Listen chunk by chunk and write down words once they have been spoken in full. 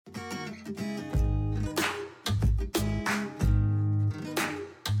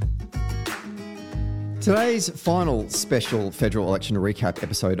Today's final special federal election recap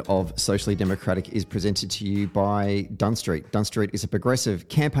episode of Socially Democratic is presented to you by Dunn Street. Dunn Street is a progressive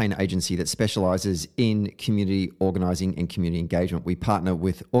campaign agency that specialises in community organising and community engagement. We partner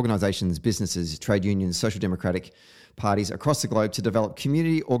with organisations, businesses, trade unions, social democratic parties across the globe to develop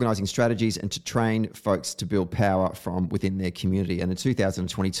community organising strategies and to train folks to build power from within their community. And in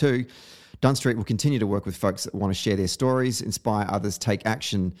 2022, Dunn Street will continue to work with folks that want to share their stories, inspire others, take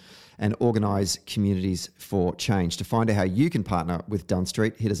action and organise communities for change. To find out how you can partner with Dunn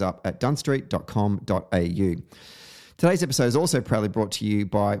Street, hit us up at dunnstreet.com.au. Today's episode is also proudly brought to you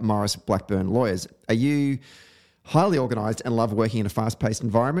by Maurice Blackburn Lawyers. Are you highly organised and love working in a fast-paced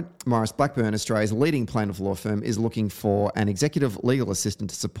environment? Maurice Blackburn, Australia's leading plaintiff law firm, is looking for an executive legal assistant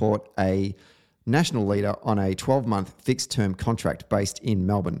to support a national leader on a 12-month fixed-term contract based in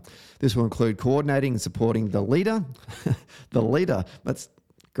Melbourne. This will include coordinating and supporting the leader, that's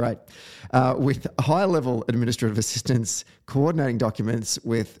great, with high-level administrative assistance, coordinating documents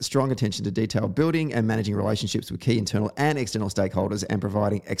with strong attention to detail, building and managing relationships with key internal and external stakeholders, and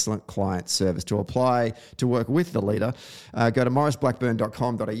providing excellent client service. To apply to work with the leader, go to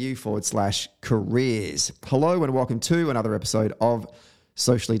mauriceblackburn.com.au/careers. Hello and welcome to another episode of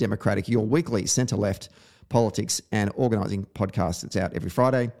Socially Democratic, your weekly centre-left politics and organising podcast. It's out every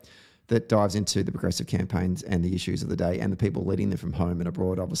Friday that dives into the progressive campaigns and the issues of the day and the people leading them from home and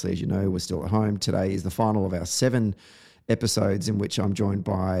abroad. Obviously, as you know, we're still at home. Today is the final of our 7 episodes in which I'm joined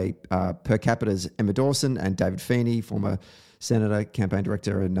by Per Capita's Emma Dawson and David Feeney, former Senator, campaign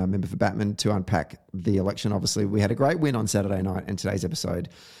director and member for Batman, to unpack the election. Obviously, we had a great win on Saturday night, and today's episode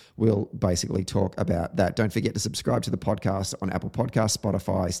we'll basically talk about that. Don't forget to subscribe to the podcast on Apple Podcasts,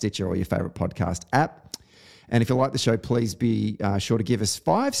 Spotify, Stitcher, or your favourite podcast app. And if you like the show, please be sure to give us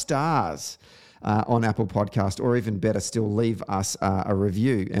 5 stars on Apple Podcast, or even better still, leave us a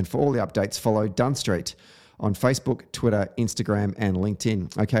review. And for all the updates, follow Dunn Street on Facebook, Twitter, Instagram, and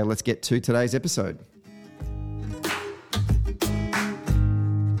LinkedIn. Okay, let's get to today's episode.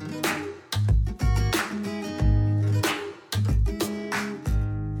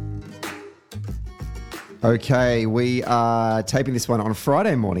 Okay, we are taping this one on a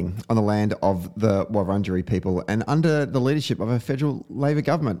Friday morning on the land of the Wurundjeri people and under the leadership of a federal Labor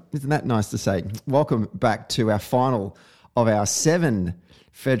government. Isn't that nice to say? Welcome back to our final of our 7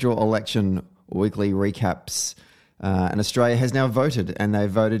 federal election weekly recaps. And Australia has now voted, and they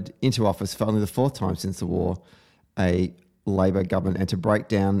voted into office for only the 4th time since the war, a Labor government. And to break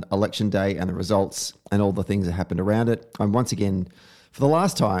down election day and the results and all the things that happened around it, I'm once again, for the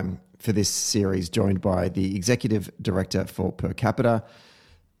last time for this series, joined by the Executive Director for Per Capita,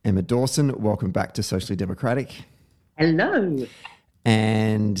 Emma Dawson. Welcome back to Socially Democratic. Hello.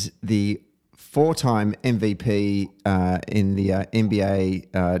 And the 4-time MVP in the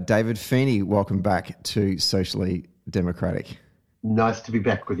NBA, David Feeney. Welcome back to Socially Democratic. Nice to be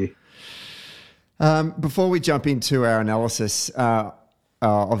back with you. Before we jump into our analysis of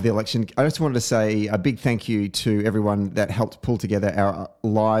the election, I just wanted to say a big thank you to everyone that helped pull together our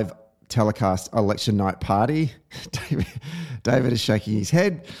live telecast election night party. David is shaking his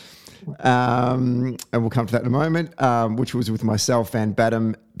head, and we'll come to that in a moment, which was with myself, Van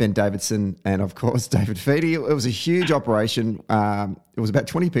Badham, Ben Davidson, and of course David Feeney. It was a huge operation. It was about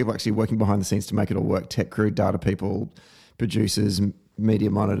 20 people actually working behind the scenes to make it all work: tech crew, data people, producers, media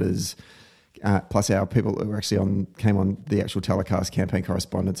monitors, plus our people who were actually came on the actual telecast, campaign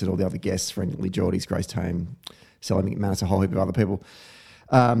correspondents, and all the other guests, Frank Lee Geordies, Grace Tame, Sally McManus, a whole heap of other people.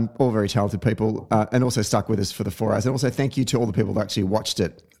 All very talented people, and also stuck with us for the 4 hours. And also thank you to all the people that actually watched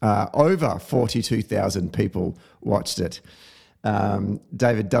it. Over 42,000 people watched it.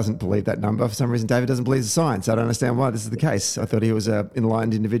 David doesn't believe that number. For some reason, David doesn't believe the science. I don't understand why this is the case. I thought he was an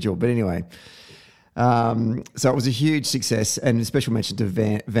enlightened individual. But anyway, so it was a huge success, and a special mention to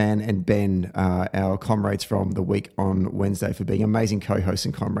Van and Ben, our comrades from the week on Wednesday, for being amazing co-hosts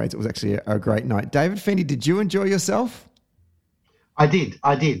and comrades. It was actually a great night. David Feeney, did you enjoy yourself? I did.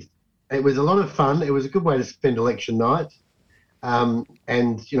 It was a lot of fun. It was a good way to spend election night. And,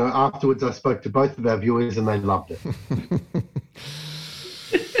 afterwards I spoke to both of our viewers and they loved it.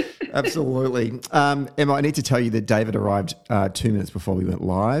 Absolutely. Emma, I need to tell you that David arrived 2 minutes before we went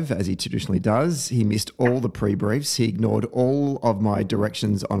live, as he traditionally does. He missed all the pre-briefs. He ignored all of my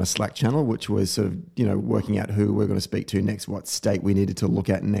directions on a Slack channel, which was sort of, working out who we're going to speak to next, what state we needed to look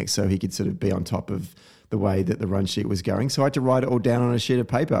at next, so he could sort of be on top of the way that the run sheet was going. So I had to write it all down on a sheet of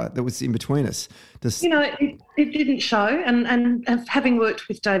paper that was in between us. It didn't show. And having worked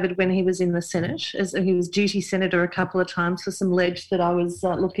with David when he was in the Senate, as he was duty senator a couple of times for some ledge that I was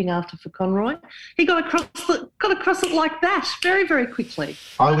looking after for Conroy, he got across it like that very, very quickly.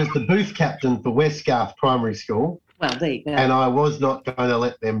 I was the booth captain for West Garth Primary School. Well, there you go. And I was not going to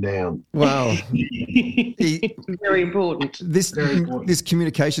let them down. Wow. Very important. This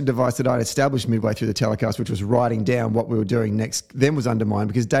communication device that I'd established midway through the telecast, which was writing down what we were doing next, then was undermined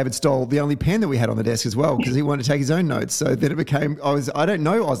because David stole the only pen that we had on the desk as well because he wanted to take his own notes. So then it became, I don't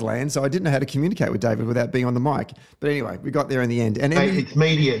know Auslan, so I didn't know how to communicate with David without being on the mic. But anyway, we got there in the end. And Emma, it's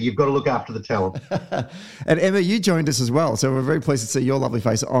media. You've got to look after the talent. And Emma, you joined us as well. So we're very pleased to see your lovely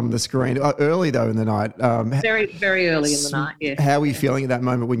face on the screen. Early, though, in the night. Very early in the night, yeah. How were you feeling at that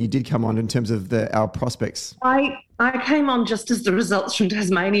moment when you did come on in terms of our prospects? I came on just as the results from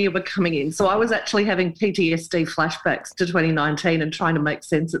Tasmania were coming in. So I was actually having PTSD flashbacks to 2019 and trying to make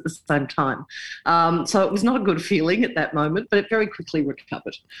sense at the same time. So it was not a good feeling at that moment, but it very quickly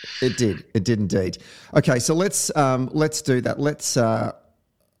recovered. It did. It did indeed. Okay, so let's do that.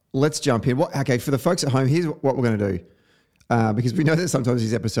 Let's jump in. Okay, for the folks at home, here's what we're going to do. Because we know that sometimes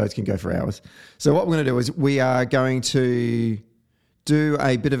these episodes can go for hours. So what we're going to do is we are going to do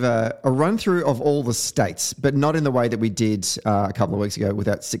a bit of a run through of all the states, but not in the way that we did a couple of weeks ago with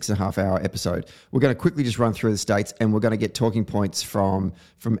that 6.5 hour episode. We're going to quickly just run through the states and we're going to get talking points from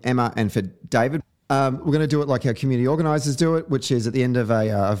Emma and for David. We're going to do it like our community organisers do it, which is at the end of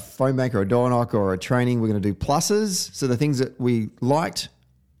a phone bank or a door knock or a training, we're going to do pluses. So the things that we liked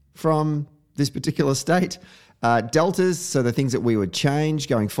from this particular state. Deltas, so the things that we would change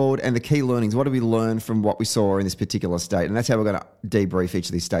going forward, and the key learnings. What did we learn from what we saw in this particular state? And that's how we're going to debrief each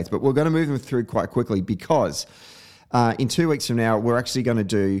of these states. But we're going to move them through quite quickly because in 2 weeks from now, we're actually going to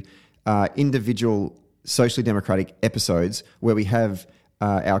do individual socially democratic episodes where we have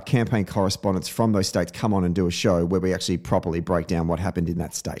our campaign correspondents from those states come on and do a show where we actually properly break down what happened in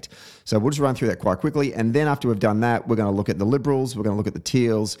that state. So we'll just run through that quite quickly. And then after we've done that, we're going to look at the Liberals, we're going to look at the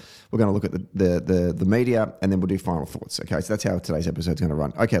Teals, we're going to look at the media, and then we'll do final thoughts. Okay, so that's how today's episode is going to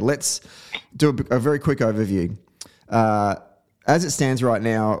run. Okay, let's do a very quick overview. As it stands right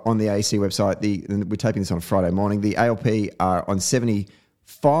now on the AEC website, we're taping this on a Friday morning, the ALP are on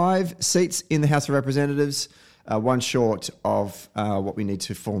 75 seats in the House of Representatives, one short of what we need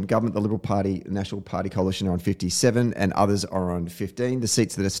to form government. The Liberal Party, National Party Coalition are on 57 and others are on 15. The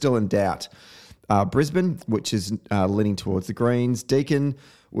seats that are still in doubt are Brisbane, which is leaning towards the Greens, Deakin,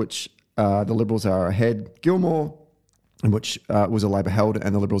 which the Liberals are ahead, Gilmore, which was a Labor held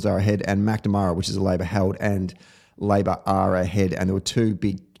and the Liberals are ahead, and Macnamara, which is a Labor held and Labor are ahead. And there were two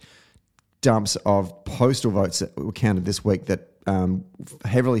big dumps of postal votes that were counted this week that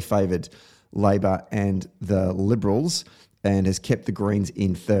heavily favoured Labor and the Liberals and has kept the Greens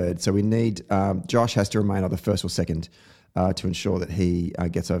in third. So we need, Josh has to remain either first or second to ensure that he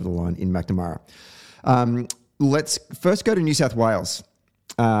gets over the line in Macnamara. Let's first go to New South Wales,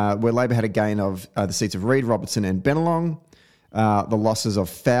 where Labor had a gain of the seats of Reid, Robertson and Bennelong, the losses of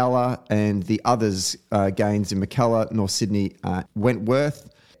Fowler and the others gains in McCullough, North Sydney, Wentworth.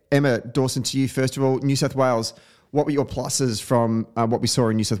 Emma Dawson, to you first of all. New South Wales, what were your pluses from what we saw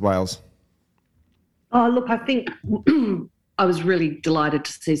in New South Wales? Oh, look, I think I was really delighted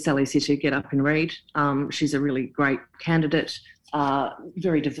to see Sally Situ get up in Reid. She's a really great candidate,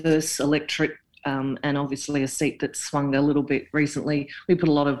 very diverse electorate, and obviously a seat that swung a little bit recently. We put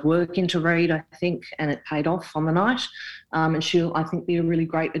a lot of work into Reid, I think, and it paid off on the night. And she'll, I think, be a really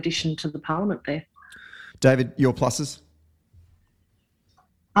great addition to the parliament there. David, your pluses?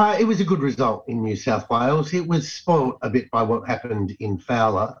 It was a good result in New South Wales. It was spoilt a bit by what happened in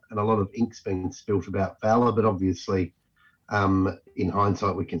Fowler, and a lot of ink's been spilt about Fowler, but obviously in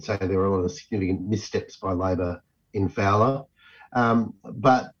hindsight we can say there were a lot of significant missteps by Labor in Fowler.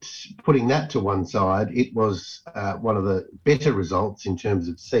 But putting that to one side, it was one of the better results in terms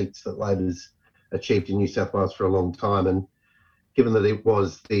of seats that Labor's achieved in New South Wales for a long time, and given that it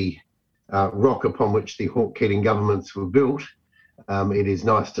was the rock upon which the Hawke-Keating governments were built, it is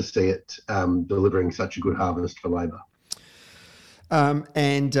nice to see it delivering such a good harvest for Labor.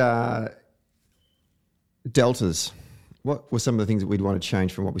 And deltas, what were some of the things that we'd want to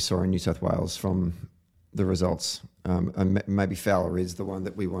change from what we saw in New South Wales from the results? And maybe Fowler is the one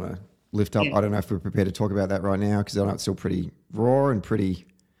that we want to lift up. Yeah. I don't know if we're prepared to talk about that right now because I know it's still pretty raw and pretty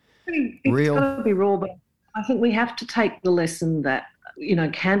real. It's got to be raw, but I think we have to take the lesson that, you know,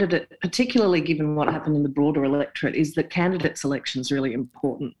 candidate, particularly given what happened in the broader electorate, is that candidate selection is really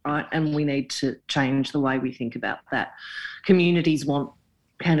important, right? And we need to change the way we think about that. Communities want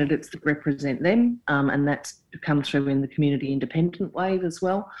candidates that represent them, and that's come through in the community independent wave as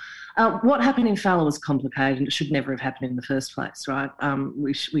well. What happened in Fowler was complicated, and it should never have happened in the first place, right?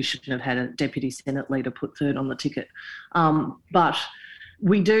 We shouldn't have had a deputy Senate leader put third on the ticket. But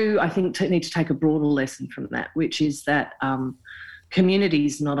we do, I think, need to take a broader lesson from that, which is that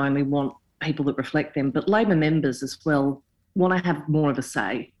communities not only want people that reflect them, but Labor members as well want to have more of a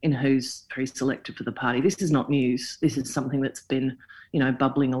say in who's pre-selected for the party. This is not news. This is something that's been,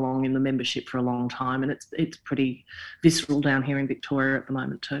 bubbling along in the membership for a long time, and it's pretty visceral down here in Victoria at the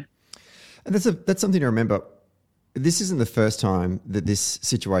moment too. And that's something to remember. This isn't the first time that this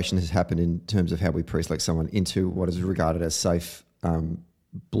situation has happened in terms of how we pre-select someone into what is regarded as safe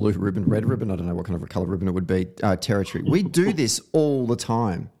blue ribbon, red ribbon, I don't know what kind of a colour ribbon it would be, territory. We do this all the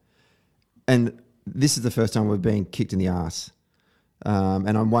time. And this is the first time we've been kicked in the arse.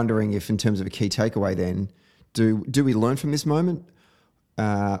 And I'm wondering if, in terms of a key takeaway then, do we learn from this moment?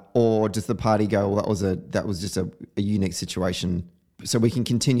 Or does the party go, well, that was just a unique situation, so we can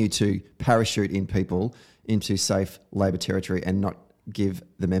continue to parachute in people into safe Labor territory and not give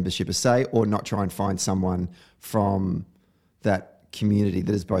the membership a say, or not try and find someone from that community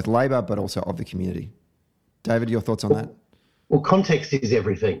that is both Labor but also of the community? David, your thoughts on that? Well, context is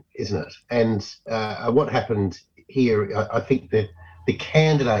everything, isn't it? And what happened here, I think that the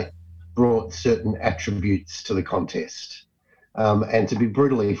candidate brought certain attributes to the contest. And to be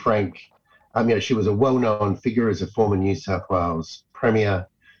brutally frank, she was a well-known figure as a former New South Wales Premier.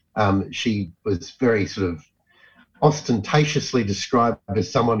 She was very sort of ostentatiously described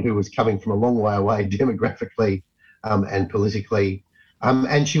as someone who was coming from a long way away demographically and politically.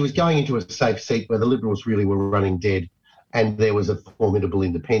 And she was going into a safe seat where the Liberals really were running dead, and there was a formidable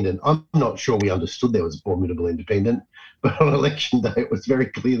independent. I'm not sure we understood there was a formidable independent, but on election day it was very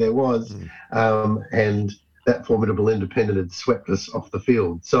clear there was. And that formidable independent had swept us off the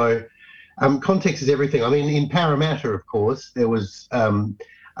field. So context is everything. I mean, in Parramatta, of course, there was an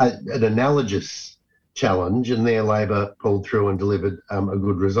analogous challenge, and there Labor pulled through and delivered a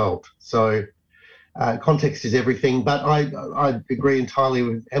good result. So context is everything. But I agree entirely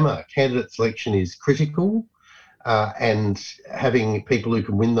with Emma. Candidate selection is critical. And having people who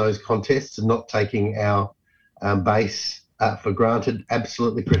can win those contests and not taking our base for granted,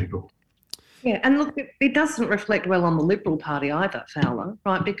 absolutely critical. Yeah, and look, it doesn't reflect well on the Liberal Party either, Fowler,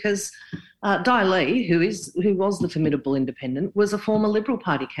 right? Because Di Lee, who was the formidable independent, was a former Liberal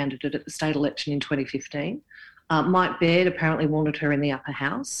Party candidate at the state election in 2015. Mike Baird apparently wanted her in the upper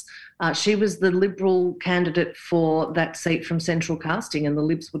house. She was the Liberal candidate for that seat from Central Casting, and the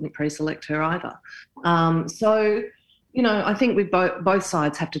Libs wouldn't pre-select her either. So, I think both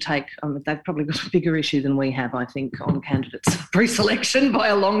sides have to take, they've probably got a bigger issue than we have, I think, on candidates pre-selection by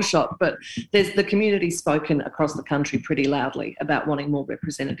a long shot. But there's the community spoken across the country pretty loudly about wanting more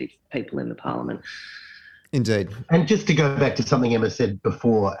representative people in the parliament. Indeed. And just to go back to something Emma said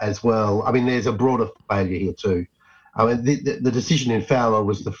before as well, I mean, there's a broader failure here too. I mean, the decision in Fowler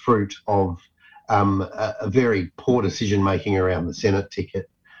was the fruit of a very poor decision-making around the Senate ticket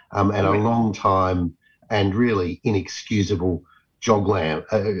and a long time and really inexcusable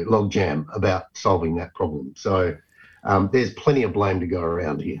logjam about solving that problem. So there's plenty of blame to go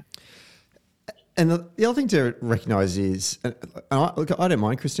around here. And the other thing to recognise is, I don't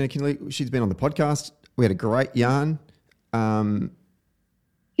mind Christina Kinley. She's been on the podcast. We had a great yarn.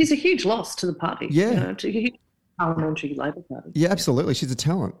 He's a huge loss to the party. Yeah. To the parliamentary Labor Party. Yeah, absolutely. She's a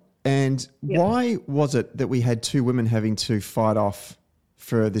talent. And why was it that we had two women having to fight off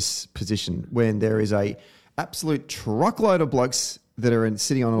for this position when there is a absolute truckload of blokes that are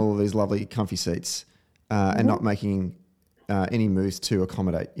sitting on all of these lovely comfy seats and not making any moves to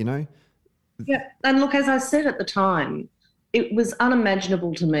accommodate, Yeah, and look, as I said at the time, it was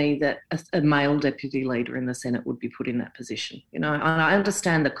unimaginable to me that a male deputy leader in the Senate would be put in that position. And I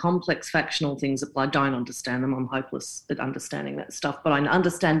understand the complex factional things apply. I don't understand them. I'm hopeless at understanding that stuff. But I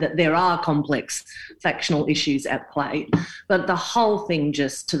understand that there are complex factional issues at play. But the whole thing,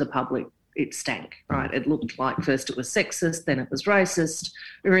 just to the public, it stank, right? It looked like first it was sexist, then it was racist.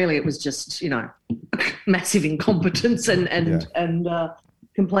 Really, it was just, massive incompetence and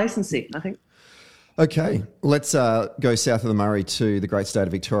complacency, I think. Okay, let's go south of the Murray to the great state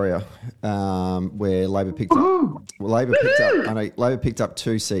of Victoria, where Labor picked up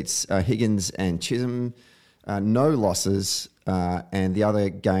 2 seats, Higgins and Chisholm, no losses, and the other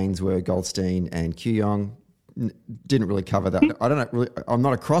gains were Goldstein and Kooyong. Didn't really cover that. I don't know. Really, I'm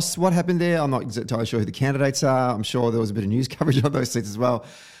not across what happened there. I'm not entirely sure who the candidates are. I'm sure there was a bit of news coverage on those seats as well,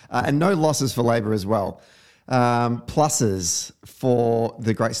 and no losses for Labor as well. Pluses for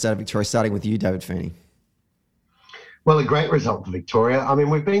the great state of Victoria, starting with you, David Feeney. Well, a great result for Victoria. I mean,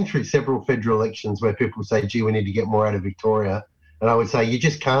 we've been through several federal elections where people say, gee, we need to get more out of Victoria. And I would say, you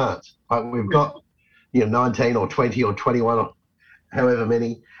just can't. Like, we've got, 19 or 20 or 21 or however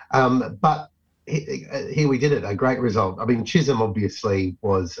many. But here we did it, a great result. I mean, Chisholm obviously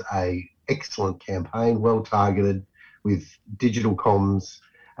was a excellent campaign, well targeted with digital comms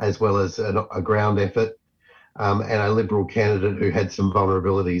as well as a ground effort, and a Liberal candidate who had some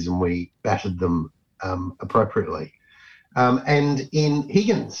vulnerabilities, and we battered them appropriately. And in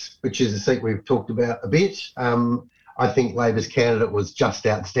Higgins, which is a seat we've talked about a bit, I think Labor's candidate was just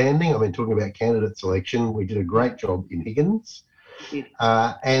outstanding. I mean, talking about candidate selection, we did a great job in Higgins.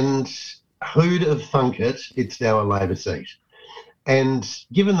 And who'd have thunk it, it's now a Labor seat. And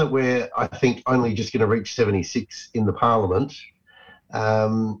given that we're, I think, only just going to reach 76 in the Parliament,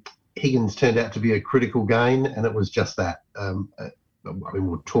 Higgins turned out to be a critical gain, and it was just that. I mean,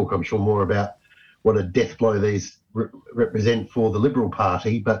 we'll talk, I'm sure, more about what a death blow these represent for the Liberal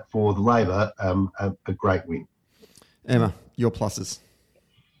Party, but for the Labor, a great win. Emma, your pluses.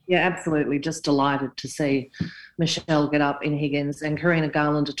 Yeah, absolutely. Just delighted to see Michelle get up in Higgins, and Karina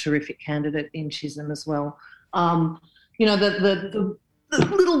Garland, a terrific candidate in Chisholm as well. The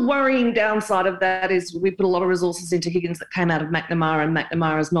little worrying downside of that is we put a lot of resources into Higgins that came out of McNamara, and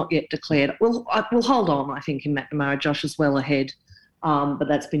McNamara's not yet declared. We'll hold on, I think, in McNamara. Josh is well ahead. But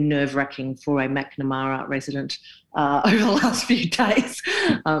that's been nerve-wracking for a McNamara resident over the last few days.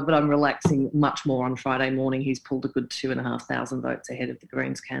 But I'm relaxing much more on Friday morning. He's pulled a good 2,500 votes ahead of the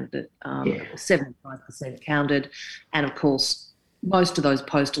Greens candidate. 75% counted. And, of course, most of those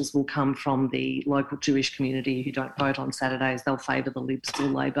postals will come from the local Jewish community who don't vote on Saturdays. They'll favour the Libs or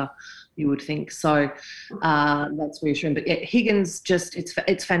Labor, you would think. So that's reassuring. But Higgins,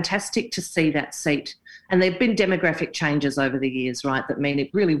 it's fantastic to see that seat. And there have been demographic changes over the years, right, that mean it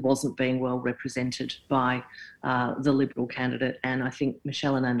really wasn't being well represented by the Liberal candidate. And I think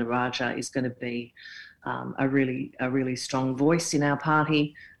Michelle Ananda-Rajah is going to be a really strong voice in our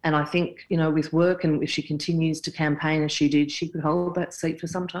party. And I think, with work, and if she continues to campaign as she did, she could hold that seat for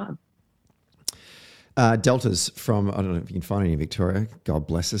some time. Deltas from, I don't know if you can find any in Victoria, God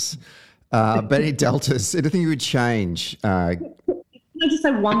bless us. But any deltas, anything you would change? Can I just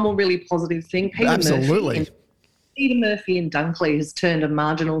say one more really positive thing? Absolutely. Peter Murphy in Dunkley has turned a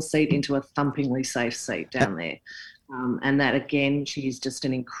marginal seat into a thumpingly safe seat down there. And that, again, she's just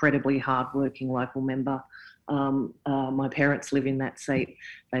an incredibly hard-working local member. My parents live in that seat.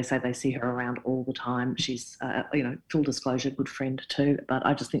 They say they see her around all the time. She's, full disclosure, good friend too. But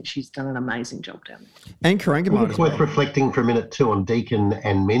I just think she's done an amazing job down there. And Corangamite It's worth reflecting for a minute too on Deakin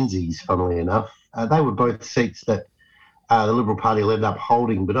and Menzies, funnily enough. They were both seats that the Liberal Party will end up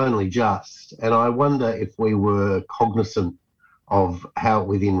holding, but only just. And I wonder if we were cognizant of how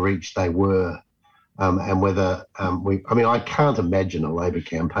within reach they were, and whether I can't imagine a Labor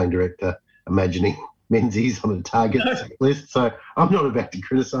campaign director imagining Menzies on a target list. So I'm not about to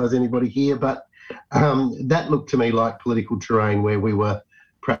criticise anybody here, but that looked to me like political terrain where we were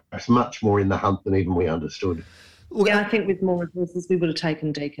perhaps much more in the hunt than even we understood. Yeah, I think with more resources we would have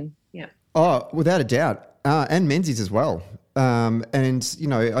taken Deakin. Yeah. Oh, without a doubt. And Menzies as well. I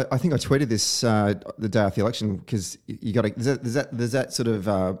think I tweeted this the day after the election, because you got to. There's that sort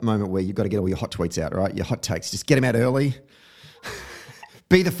of moment where you've got to get all your hot tweets out, right? Your hot takes, just get them out early.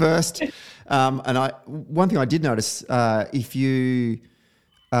 Be the first. One thing I did notice, if you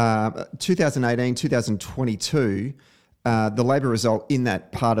 2018, 2022, the Labor result in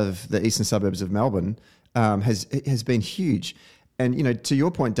that part of the eastern suburbs of Melbourne has been huge, and to your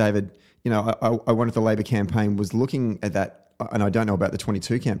point, David. I wonder if the Labor campaign was looking at that, and I don't know about the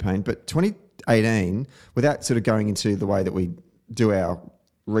 22 campaign, but 2018, without sort of going into the way that we do our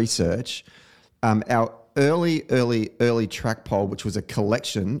research, our early track poll, which was a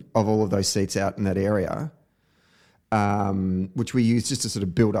collection of all of those seats out in that area, which we used just to sort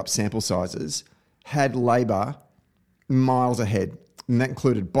of build up sample sizes, had Labor miles ahead. And that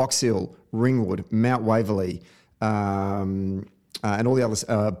included Box Hill, Ringwood, Mount Waverley, and all the others,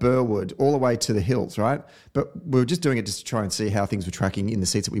 Burwood, all the way to the hills, right? But we were just doing it just to try and see how things were tracking in the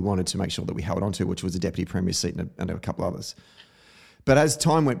seats that we wanted to make sure that we held on to, which was a Deputy Premier seat and a couple others. But as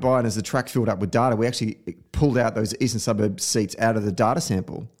time went by and as the track filled up with data, we actually pulled out those eastern suburb seats out of the data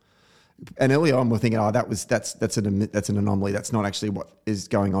sample. And early on, we're thinking, that's an anomaly. That's not actually what is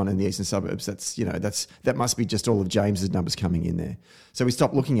going on in the eastern suburbs. That must be just all of James's numbers coming in there. So we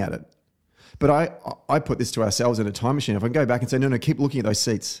stopped looking at it. But I put this to ourselves in a time machine. If I can go back and say, no, keep looking at those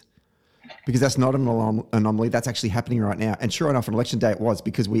seats, because that's not an anomaly. That's actually happening right now. And sure enough, on election day it was,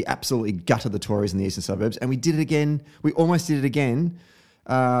 because we absolutely gutted the Tories in the eastern suburbs, and we did it again. We almost did it again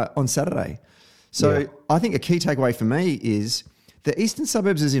on Saturday. So I think a key takeaway for me is the eastern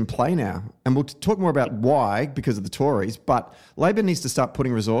suburbs is in play now, and we'll talk more about why because of the Tories, but Labor needs to start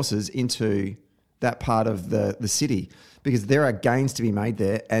putting resources into that part of the city because there are gains to be made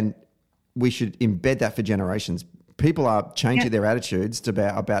there, and we should embed that for generations. People are changing their attitudes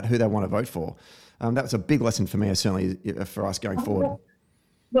about who they want to vote for. That was a big lesson for me, certainly for us going forward.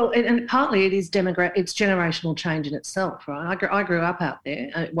 Well, and partly it is it's generational change in itself, right? I grew up out there.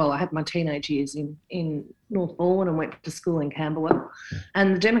 I had my teenage years in North Balwyn and went to school in Camberwell,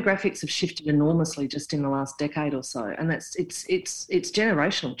 and the demographics have shifted enormously just in the last decade or so. And it's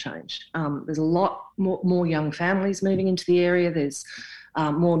generational change. There's a lot more young families moving into the area. There's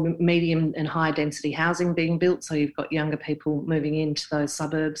more medium and high density housing being built, so you've got younger people moving into those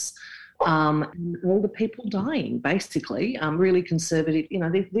suburbs. All the people dying, basically, really conservative.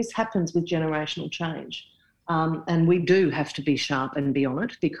 This happens with generational change. And we do have to be sharp and be on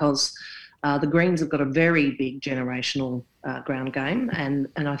it because the Greens have got a very big generational ground game. And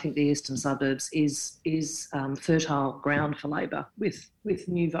I think the eastern suburbs is fertile ground for Labor with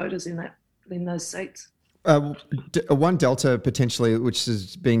new voters in those seats. One Delta potentially, which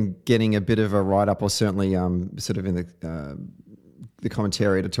has been getting a bit of a write-up, or certainly sort of in the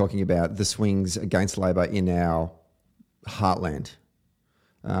commentary to talking about the swings against Labor in our heartland,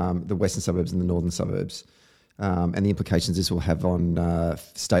 the western suburbs and the northern suburbs, and the implications this will have on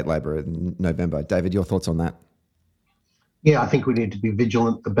state Labor in November. David, your thoughts on that? Yeah, I think we need to be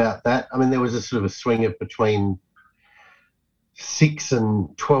vigilant about that. I mean, there was a sort of a swing of between 6 and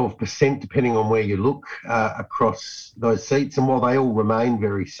 12%, depending on where you look, across those seats. And while they all remain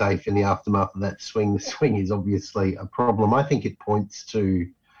very safe in the aftermath of that swing, the swing is obviously a problem. I think it points to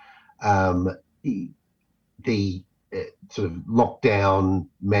the sort of lockdown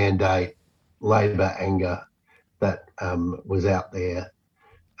mandate, Labor anger that was out there.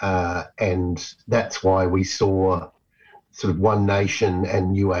 And that's why we saw sort of One Nation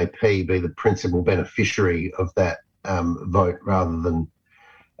and UAP be the principal beneficiary of that vote rather than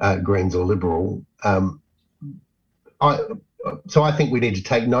Greens or Liberal. So I think we need to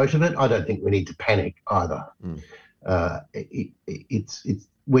take note of it. I don't think we need to panic either.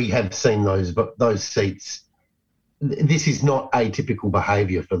 We have seen those seats. This is not atypical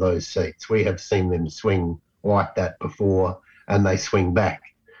behaviour for those seats. We have seen them swing like that before, and they swing back.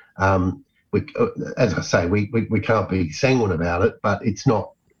 As I say, we can't be sanguine about it, but it's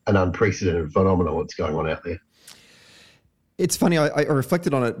not an unprecedented phenomenon what's going on out there. It's funny. I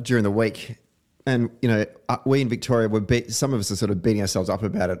reflected on it during the week, and we in Victoria some of us are sort of beating ourselves up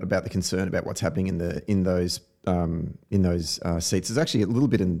about it, about the concern about what's happening in those seats. There's actually a little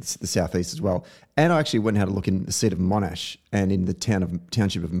bit in the southeast as well. And I actually went and had a look in the seat of Monash and in the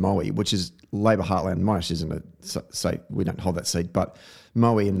township of Moe, which is Labor heartland. Monash isn't a seat; we don't hold that seat, but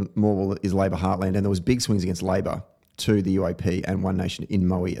Moe in Morwell is Labor heartland, and there was big swings against Labor to the UAP and One Nation in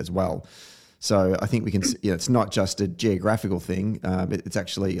Moe as well. So I think we can, it's not just a geographical thing. It's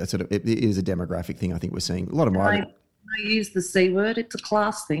actually it is a demographic thing. I think we're seeing a lot of migrant. I use the C word. It's a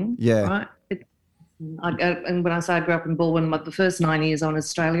class thing. Yeah. Right? And when I say I grew up in Balwyn, the first 9 years on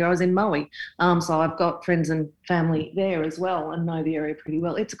Australia, I was in Moe. So I've got friends and family there as well and know the area pretty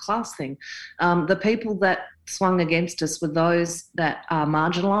well. It's a class thing. The people that swung against us were those that are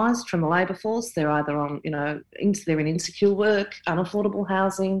marginalised from the labour force. They're either on, they're in insecure work, unaffordable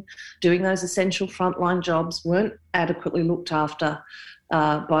housing, doing those essential frontline jobs, weren't adequately looked after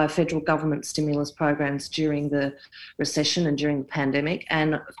by federal government stimulus programs during the recession and during the pandemic,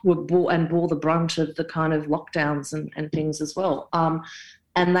 and bore the brunt of the kind of lockdowns and things as well.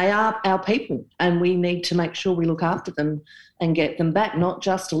 And they are our people, and we need to make sure we look after them and get them back, not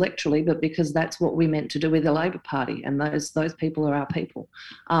just electorally, but because that's what we meant to do with the Labor Party, and those people are our people.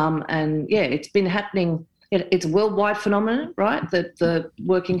 It's been happening. It's a worldwide phenomenon, right? That the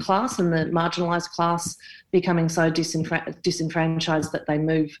working class and the marginalised class becoming so disenfranchised that they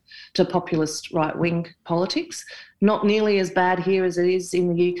move to populist right-wing politics. Not nearly as bad here as it is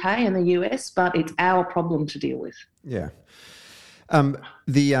in the UK and the US, but it's our problem to deal with. Yeah.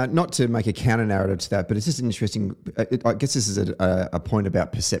 Not to make a counter narrative to that, but it's just an interesting. I guess this is a point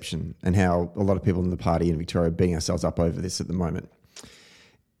about perception and how a lot of people in the party in Victoria are beating ourselves up over this at the moment.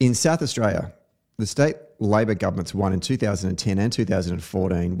 In South Australia, the state Labor governments won in 2010 and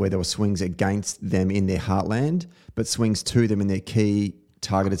 2014, where there were swings against them in their heartland, but swings to them in their key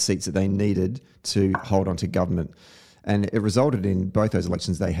targeted seats that they needed to hold on to government. And it resulted in both those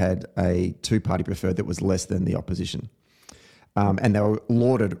elections, they had a two-party preferred that was less than the opposition. And they were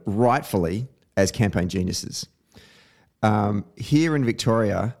lauded rightfully as campaign geniuses. Here in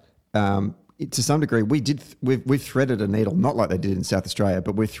Victoria, to some degree, we've threaded a needle, not like they did in South Australia,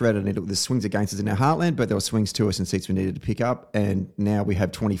 but we've threaded a needle. There's swings against us in our heartland, but there were swings to us in seats we needed to pick up. And now we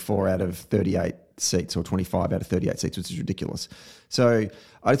have 24 out of 38 seats or 25 out of 38 seats, which is ridiculous. So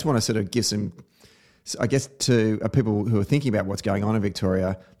I just want to sort of give some, I guess, to people who are thinking about what's going on in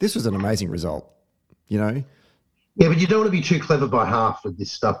Victoria, this was an amazing result, you know? Yeah, but you don't want to be too clever by half with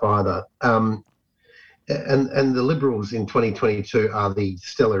this stuff either. And the Liberals in 2022 are the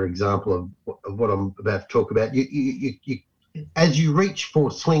stellar example of what I'm about to talk about. You as you reach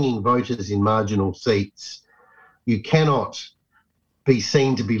for swinging voters in marginal seats, you cannot be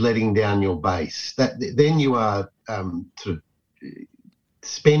seen to be letting down your base. Then you are sort of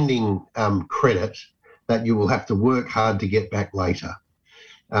spending credit that you will have to work hard to get back later.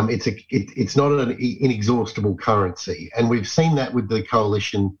 It's not an inexhaustible currency, and we've seen that with the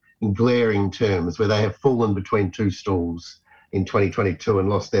coalition in glaring terms, where they have fallen between two stools in 2022 and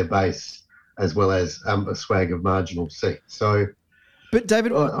lost their base, as well as a swag of marginal seats. So, but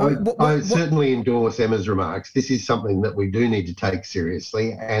David, I certainly endorse Emma's remarks. This is something that we do need to take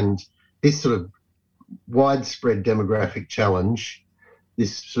seriously, and this sort of widespread demographic challenge,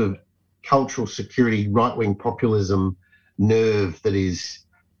 this sort of cultural security, right-wing populism nerve that is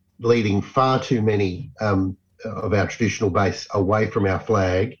leading far too many of our traditional base away from our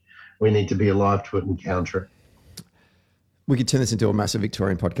flag, we need to be alive to it and counter it. We could turn this into a massive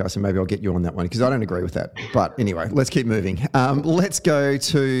Victorian podcast, and maybe I'll get you on that one because I don't agree with that. But anyway, let's keep moving. Let's go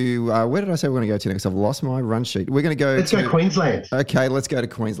to where did I say we're going to go to next? I've lost my run sheet. We're going to go. Let's go Queensland. Okay, let's go to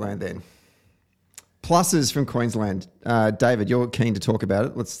Queensland then. Pluses from Queensland. David, you're keen to talk about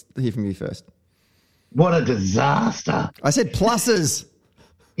it. Let's hear from you first. What a disaster! I said pluses.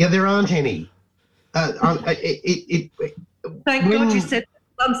 Yeah, there aren't any. Thank God you said.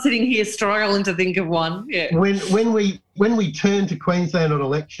 I'm sitting here struggling to think of one. Yeah. When we turned to Queensland on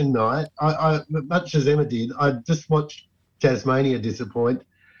election night, I much as Emma did, I just watched Tasmania disappoint,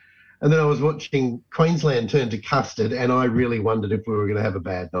 and then I was watching Queensland turn to custard, and I really wondered if we were going to have a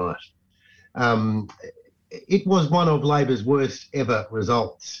bad night. It was one of Labor's worst ever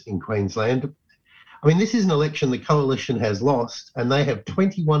results in Queensland. I mean, this is an election the coalition has lost, and they have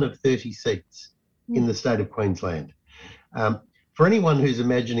 21 of 30 seats in the state of Queensland. For anyone who's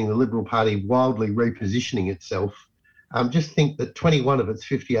imagining the Liberal Party wildly repositioning itself, just think that 21 of its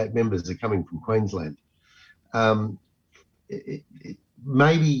 58 members are coming from Queensland.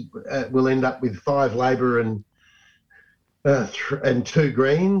 Maybe we'll end up with 5 Labor and 2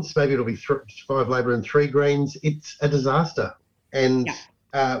 Greens. Maybe it'll be 5 Labor and 3 Greens. It's a disaster. And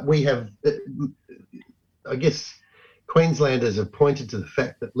we have, I guess, Queenslanders have pointed to the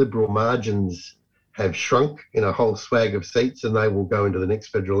fact that Liberal margins have shrunk in a whole swag of seats, and they will go into the next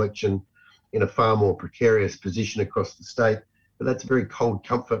federal election in a far more precarious position across the state. But that's very cold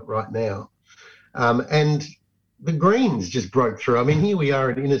comfort right now. And the Greens just broke through. I mean, here we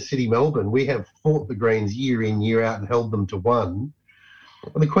are in inner city Melbourne. We have fought the Greens year in, year out and held them to 1.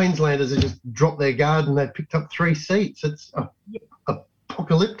 And the Queenslanders have just dropped their guard and they've picked up 3 seats. It's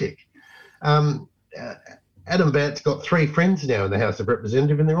apocalyptic. Adam Bantt's got 3 friends now in the House of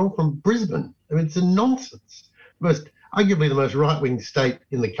Representatives, and they're all from Brisbane. I mean, it's a nonsense. Arguably the most right-wing state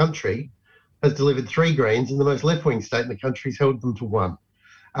in the country has delivered 3 Greens, and the most left-wing state in the country has held them to 1.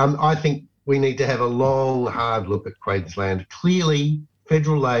 I think we need to have a long, hard look at Queensland. Clearly,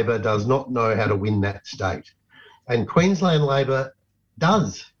 federal Labor does not know how to win that state, and Queensland Labor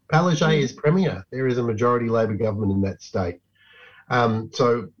does. Palaszczuk is Premier. There is a majority Labor government in that state.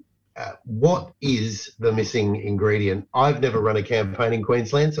 What is the missing ingredient? I've never run a campaign in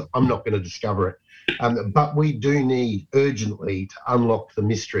Queensland, so I'm not going to discover it. But we do need urgently to unlock the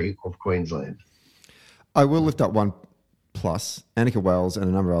mystery of Queensland. I will lift up one plus. Annika Wells and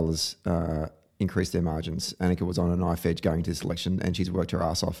a number of others increased their margins. Annika was on a knife edge going to this election, and she's worked her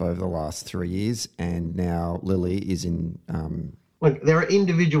ass off over the last 3 years. And now Lily is in... Look, there are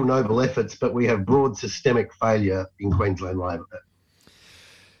individual noble efforts, but we have broad systemic failure in Queensland Labor.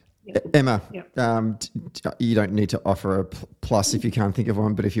 Emma, you don't need to offer a plus if you can't think of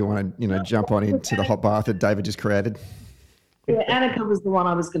one, but if you want to, jump on into the hot bath that David just created. Yeah, Annika was the one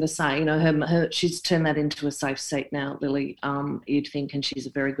I was going to say. She's turned that into a safe seat now, Lily. You'd think, and she's a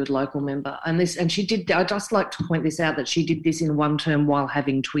very good local member. And she did. I'd just like to point this out that she did this in one term while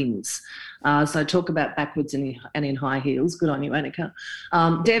having twins. So talk about backwards and in high heels. Good on you, Annika.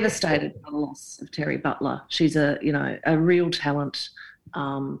 Devastated by the loss of Terry Butler. She's a real talent.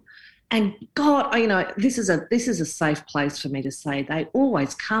 And God, this is a safe place for me to say they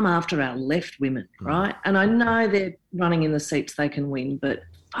always come after our left women, right? And I know they're running in the seats they can win, but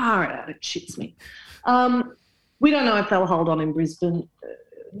far out, it shits me. We don't know if they'll hold on in Brisbane.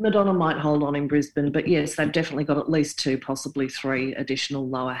 Madonna might hold on in Brisbane, but yes, they've definitely got at least 2, possibly 3 additional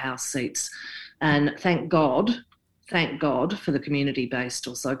lower house seats. And thank God for the community-based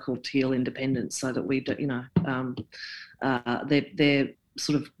or so-called teal independents, so that we, their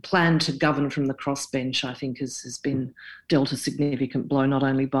sort of plan to govern from the crossbench, I think, has been dealt a significant blow, not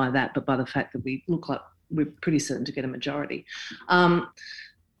only by that, but by the fact that we look like we're pretty certain to get a majority.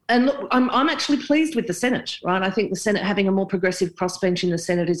 And look, I'm actually pleased with the Senate, right? I think the Senate, having a more progressive crossbench in the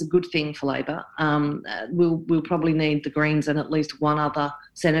Senate, is a good thing for Labor. We'll probably need the Greens and at least one other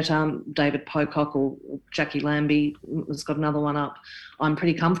senator, David Pocock or Jackie Lambie has got another one up. I'm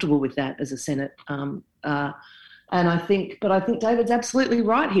pretty comfortable with that as a Senate. And I think David's absolutely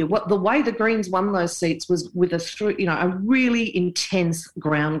right here. The way the Greens won those seats was with a really intense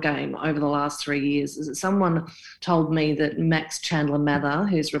ground game over the last 3 years. Someone told me that Max Chandler Mather,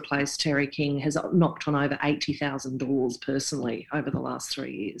 who's replaced Terry King, has knocked on over 80,000 doors personally over the last 3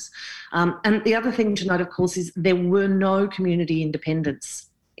 years. And the other thing to note, of course, is there were no community independents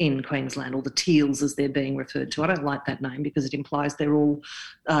in Queensland, or the Teals as they're being referred to. I don't like that name because it implies they're all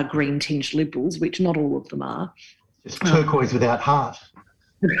green-tinged Liberals, which not all of them are. Just turquoise without heart.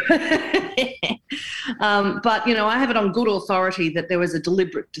 But, I have it on good authority that there was a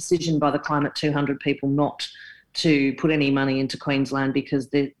deliberate decision by the Climate 200 people not to put any money into Queensland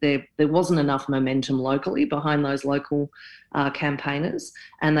because there wasn't enough momentum locally behind those local campaigners,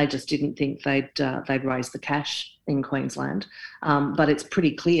 and they just didn't think they'd raise the cash in Queensland. But it's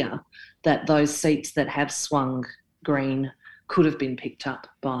pretty clear that those seats that have swung green could have been picked up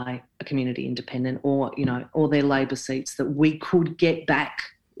by a community independent, or their Labor seats that we could get back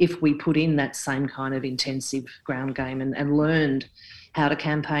if we put in that same kind of intensive ground game and learned how to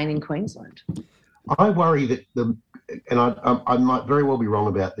campaign in Queensland. I worry that I might very well be wrong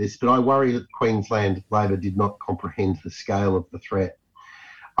about this, but I worry that Queensland Labor did not comprehend the scale of the threat.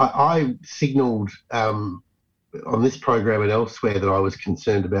 I signalled on this program and elsewhere that I was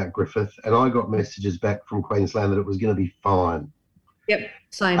concerned about Griffith, and I got messages back from Queensland that it was going to be fine. Yep,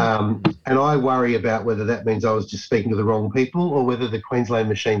 same. And I worry about whether that means I was just speaking to the wrong people or whether the Queensland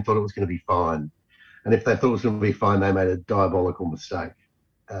machine thought it was going to be fine. And if they thought it was going to be fine, they made a diabolical mistake.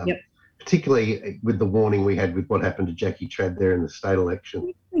 Particularly with the warning we had with what happened to Jackie Trad there in the state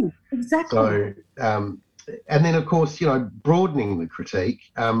election. Exactly. So, and then, of course, broadening the critique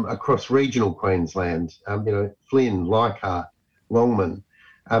across regional Queensland, Flynn, Leichhardt, Longman.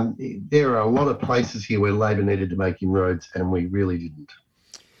 There are a lot of places here where Labor needed to make inroads and we really didn't.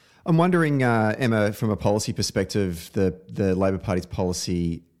 I'm wondering, Emma, from a policy perspective, the Labor Party's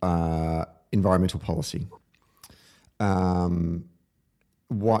policy, environmental policy, because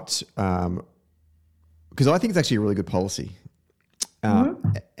I think it's actually a really good policy.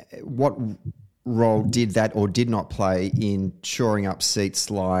 What role did that or did not play in shoring up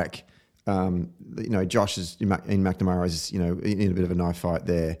seats like, Josh is in McNamara is, in a bit of a knife fight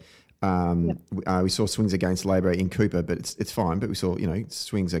there. We saw swings against Labor in Cooper, but it's fine. But we saw,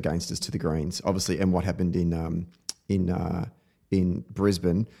 swings against us to the Greens, obviously, and what happened in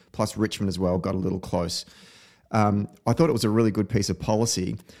Brisbane, plus Richmond as well, got a little close. I thought it was a really good piece of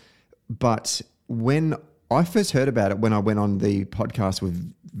policy, but when I first heard about it, when I went on the podcast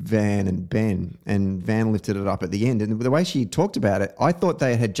with Van and Ben, and Van lifted it up at the end, and the way she talked about it, I thought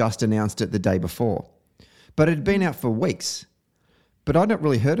they had just announced it the day before, but it had been out for weeks, but I'd not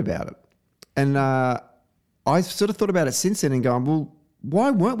really heard about it. And I sort of thought about it since then and going, well,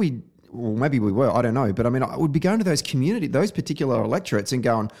 why weren't we? Well, maybe we were, I don't know. But I mean, I would be going to those particular electorates and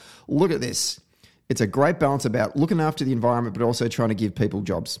going, look at this. It's a great balance about looking after the environment, but also trying to give people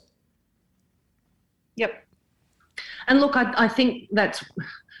jobs. Yep. And look, I think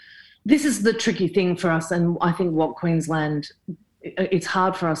this is the tricky thing for us. And I think what Queensland, it's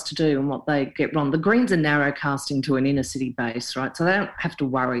hard for us to do and what they get wrong. The Greens are narrow casting to an inner city base, right? So they don't have to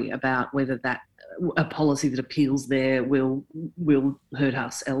worry about whether a policy that appeals there will hurt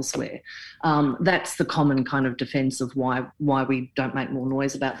us elsewhere. That's the common kind of defence of why we don't make more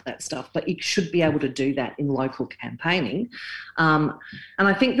noise about that stuff. But you should be able to do that in local campaigning. And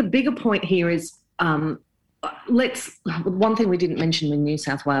I think the bigger point here is one thing we didn't mention in New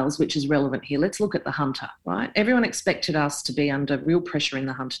South Wales, which is relevant here, let's look at the Hunter, right? Everyone expected us to be under real pressure in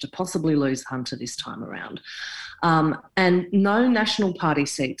the Hunter to possibly lose Hunter this time around. And no National Party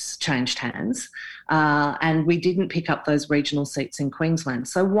seats changed hands, and we didn't pick up those regional seats in Queensland.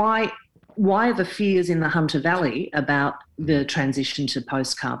 So why are the fears in the Hunter Valley about the transition to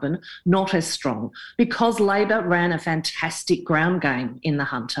post-carbon not as strong? Because Labor ran a fantastic ground game in the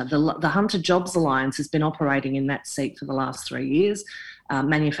Hunter. The Hunter Jobs Alliance has been operating in that seat for the last 3 years.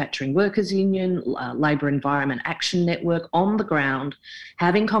 Manufacturing Workers Union, Labor Environment Action Network on the ground,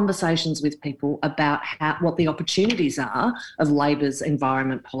 having conversations with people about what the opportunities are of Labor's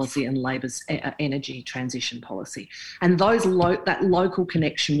environment policy and Labor's energy transition policy. And that local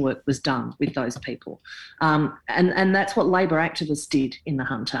connection work was done with those people. And that's what Labor activists did in the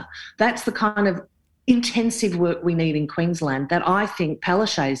Hunter. That's the kind of intensive work we need in Queensland that I think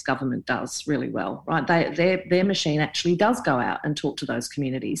Palaszczuk's government does really well, right? Their machine actually does go out and talk to those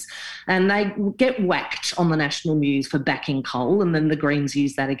communities, and they get whacked on the national news for backing coal, and then the Greens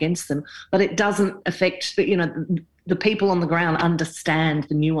use that against them. But it doesn't affect the people on the ground understand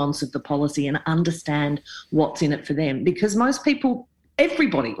the nuance of the policy and understand what's in it for them, because most people,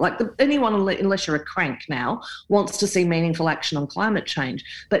 everybody, anyone, unless you're a crank now, wants to see meaningful action on climate change.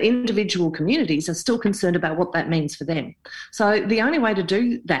 But individual communities are still concerned about what that means for them. So the only way to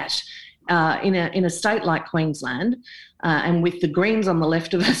do that in a state like Queensland, and with the Greens on the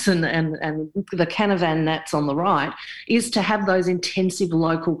left of us and the Canavan Nats on the right, is to have those intensive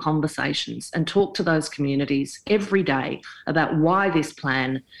local conversations and talk to those communities every day about why this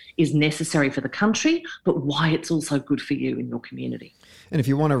plan is necessary for the country, but why it's also good for you in your community. And if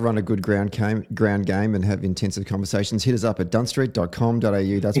you want to run a good ground game and have intensive conversations, hit us up at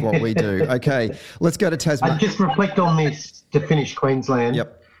dunstreet.com.au. That's what we do. Okay, let's go to Tasmania. I just reflect on this to finish Queensland.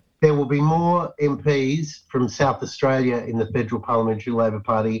 Yep. There will be more MPs from South Australia in the Federal Parliamentary Labor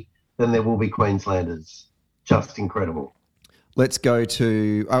Party than there will be Queenslanders. Just incredible. Let's go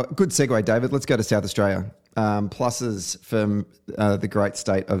to good segue, David. Let's go to South Australia. Pluses from the great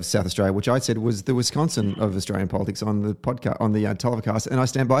state of South Australia, which I said was the Wisconsin of Australian politics on the podcast, on the telecast, and I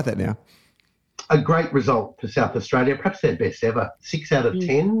stand by that now. A great result for South Australia, perhaps their best ever. 6 out of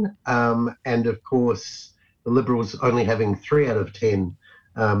 10, and of course the Liberals only having 3 out of 10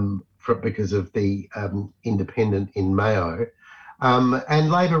 because of the independent in Mayo. And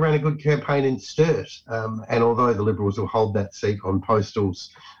Labor ran a good campaign in Sturt, and although the Liberals will hold that seat on postals,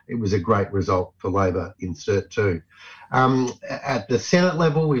 it was a great result for Labor in Sturt too. At the Senate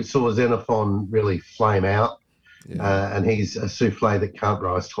level, we saw Xenophon really flame out, and he's a souffle that can't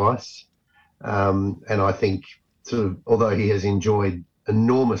rise twice. And I think, although he has enjoyed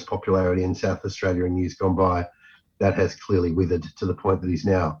enormous popularity in South Australia in years gone by, that has clearly withered to the point that he's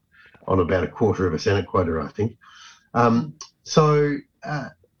now on about a quarter of a Senate quota, I think. So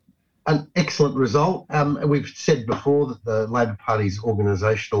an excellent result. We've said before that the Labor Party's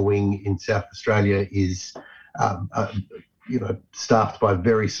organisational wing in South Australia is, staffed by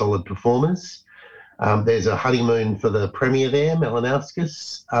very solid performers. There's a honeymoon for the Premier there,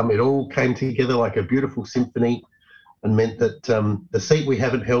 Malinowskis. It all came together like a beautiful symphony and meant that the seat we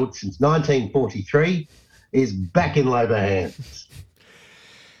haven't held since 1943 is back in Labor hands.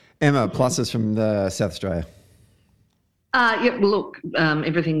 Emma, pluses from South Australia. Look,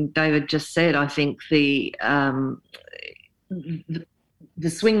 everything David just said, I think the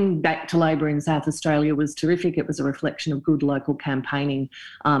swing back to Labor in South Australia was terrific. It was a reflection of good local campaigning,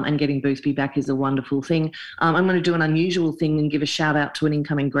 and getting Boothby back is a wonderful thing. I'm going to do an unusual thing and give a shout out to an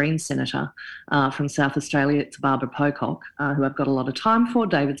incoming Greens senator from South Australia. It's Barbara Pocock, who I've got a lot of time for.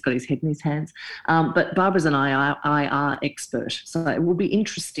 David's got his head in his hands. But Barbara's an IR expert, so it will be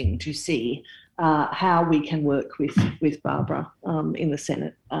interesting to see how we can work with Barbara in the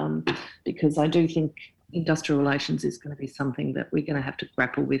Senate, because I do think industrial relations is going to be something that we're going to have to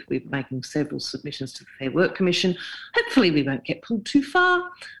grapple with. We're making several submissions to the Fair Work Commission. Hopefully we won't get pulled too far.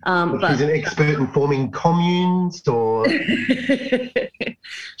 But she's an expert in forming communes, or...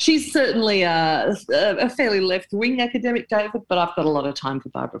 She's certainly a fairly left-wing academic, David, but I've got a lot of time for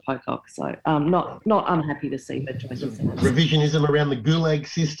Barbara Pocock, so not unhappy to see her join the Senate. Revisionism around the Gulag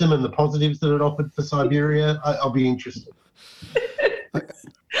system and the positives that it offered for Siberia. I'll be interested.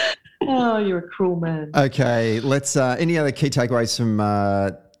 Oh, you're a cruel man. Okay, let's. Any other key takeaways from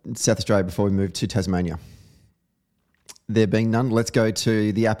South Australia before we move to Tasmania? There being none, let's go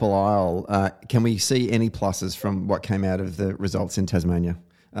to the Apple Isle. Can we see any pluses from what came out of the results in Tasmania?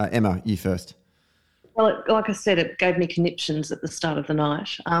 Emma, you first. Well, like I said, it gave me conniptions at the start of the night.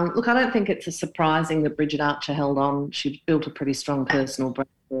 Look, I don't think it's surprising that Bridget Archer held on. She built a pretty strong personal brand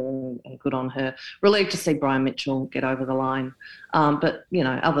and good on her. Relieved to see Brian Mitchell get over the line. But,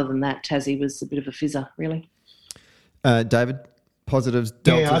 other than that, Tassie was a bit of a fizzer, really. David, positives,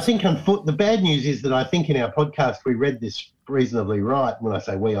 deltas? Yeah, I think the bad news is that I think in our podcast we read this reasonably right. When I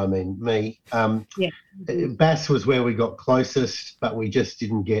say we, I mean me. Bass was where we got closest, but we just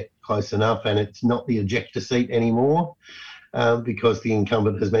didn't get close enough, and it's not the ejector seat anymore because the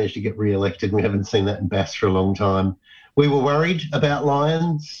incumbent has managed to get re-elected. We haven't seen that in Bass for a long time. We were worried about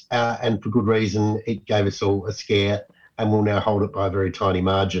Lyons, and for good reason. It gave us all a scare, and will now hold it by a very tiny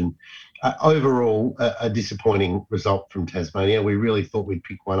margin. Overall, a disappointing result from Tasmania. We really thought we'd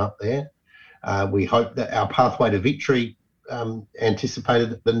pick one up there. We hoped that our pathway to victory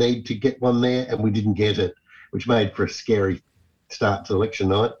anticipated the need to get one there, and we didn't get it, which made for a scary start to election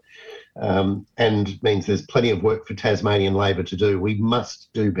night, and means there's plenty of work for Tasmanian Labor to do. We must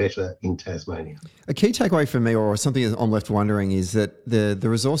do better in Tasmania. A key takeaway for me, or something that I'm left wondering, is that the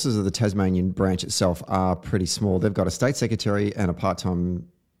resources of the Tasmanian branch itself are pretty small. They've got a state secretary and a part-time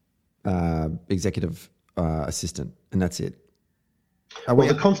executive assistant, and that's it.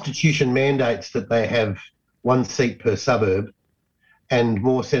 The Constitution mandates that they have one seat per suburb and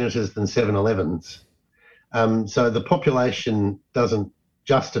more senators than 7-Elevens. So the population doesn't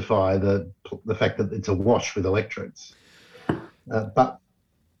justify the fact that it's a wash with electorates. But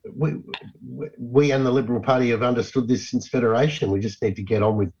we and the Liberal Party have understood this since Federation. We just need to get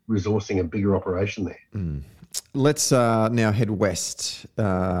on with resourcing a bigger operation there. Mm. Let's now head west,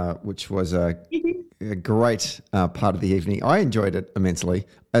 which was a great part of the evening. I enjoyed it immensely,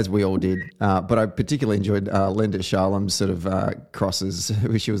 as we all did, but I particularly enjoyed Linda Sharlam's sort of crosses.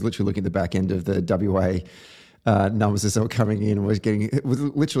 She was literally looking at the back end of the WA numbers as they were coming in, was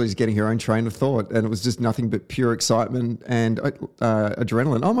literally just getting her own train of thought, and it was just nothing but pure excitement and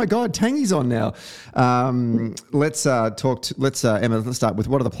adrenaline. Oh my God, Tangi's on now. Let's Emma, let's start with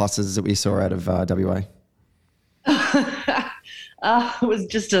what are the pluses that we saw out of WA? It was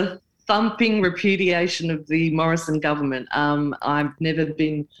just a thumping repudiation of the Morrison government. I've never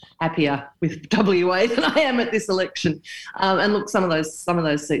been happier with WA than I am at this election. And look, some of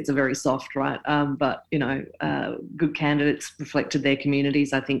those seats are very soft, right? But good candidates reflected their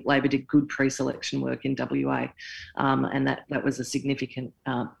communities. I think Labor did good pre-selection work in WA, and that was a significant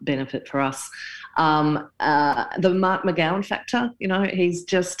benefit for us. The Mark McGowan factor, he's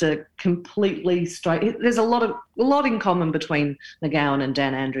just a completely straight. There's a lot in common between McGowan and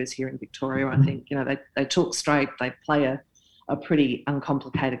Dan Andrews here in Victoria. I think they talk straight, they play a pretty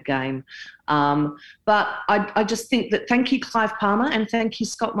uncomplicated game. But I just think that thank you Clive Palmer and thank you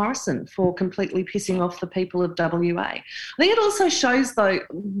Scott Morrison for completely pissing off the people of WA. I think it also shows though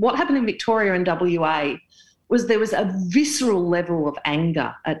what happened in Victoria and WA was there was a visceral level of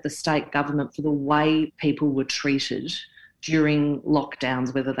anger at the state government for the way people were treated during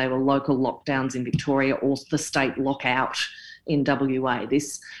lockdowns, whether they were local lockdowns in Victoria or the state lockout in WA.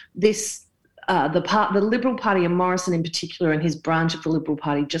 The Liberal Party and Morrison in particular and his branch of the Liberal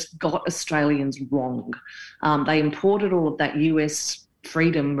Party just got Australians wrong. They imported all of that US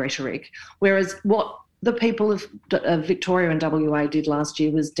freedom rhetoric, whereas what the people of Victoria and WA did last year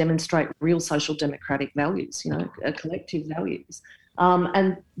was demonstrate real social democratic values, collective values.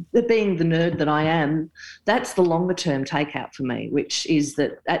 And being the nerd that I am, that's the longer term takeout for me, which is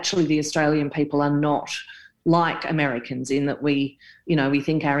that actually the Australian people are not like Americans in that we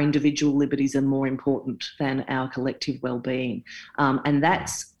think our individual liberties are more important than our collective well-being. And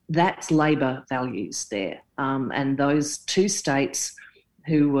that's Labor values there. And those two states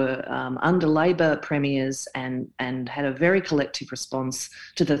who were under Labor premiers and had a very collective response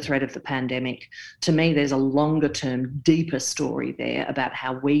to the threat of the pandemic. To me, there's a longer term, deeper story there about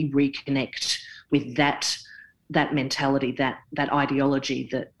how we reconnect with that mentality, that ideology,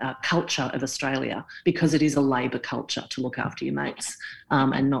 that culture of Australia, because it is a Labor culture to look after your mates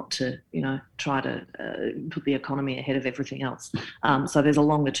and not to, try to put the economy ahead of everything else. So there's a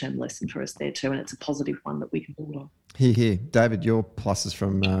longer term lesson for us there too, and it's a positive one that we can build on. Here. David, your pluses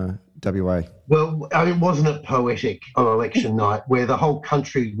from WA. Well, wasn't it poetic on election night where the whole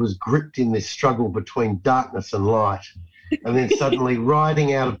country was gripped in this struggle between darkness and light, and then suddenly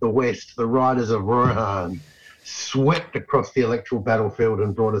riding out of the west, the riders of Rohan swept across the electoral battlefield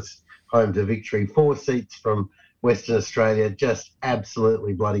and brought us home to victory. 4 seats from Western Australia, just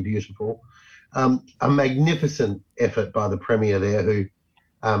absolutely bloody beautiful. A magnificent effort by the Premier there who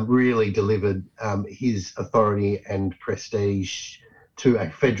really delivered his authority and prestige to a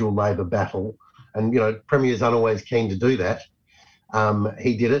federal Labor battle. And, Premiers aren't always keen to do that.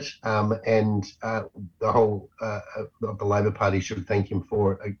 He did it, and the whole of the Labor Party should thank him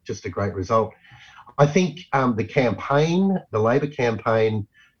for it. Just a great result. I think the Labor campaign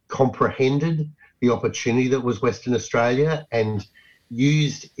comprehended the opportunity that was Western Australia and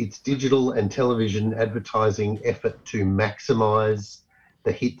used its digital and television advertising effort to maximise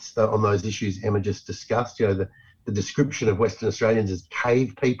the hits on those issues Emma just discussed. The description of Western Australians as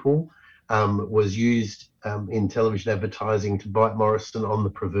cave people was used in television advertising to bite Morrison on the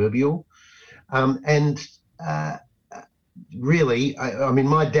proverbial. Really,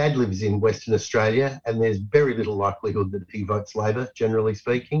 my dad lives in Western Australia and there's very little likelihood that he votes Labor, generally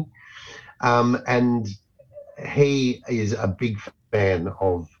speaking. And he is a big fan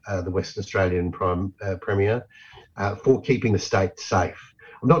of the Western Australian Premier for keeping the state safe.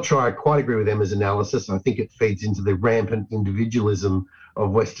 I'm not sure I quite agree with Emma's analysis. I think it feeds into the rampant individualism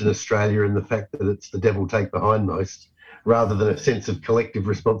of Western Australia and the fact that it's the devil take the hindmost rather than a sense of collective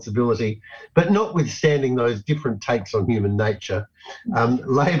responsibility. But notwithstanding those different takes on human nature,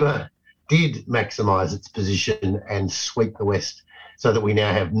 Labor did maximise its position and sweep the West so that we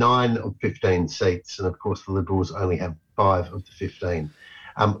now have 9 of 15 seats. And of course, the Liberals only have 5 of the 15.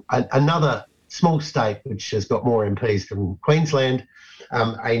 Another small state which has got more MPs than Queensland,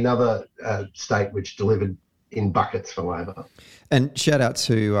 another state which delivered in buckets for Labor. And shout out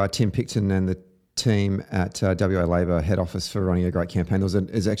to Tim Picton and the team at WA Labor head office for running a great campaign.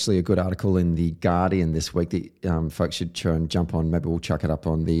 There's actually a good article in The Guardian this week that folks should try and jump on. Maybe we'll chuck it up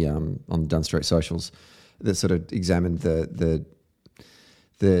on the Dunn Street socials that sort of examined the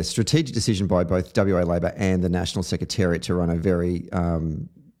strategic decision by both WA Labor and the National Secretariat to run a very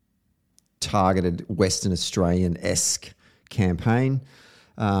targeted Western Australian-esque campaign.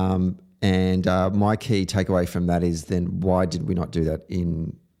 And my key takeaway from that is then why did we not do that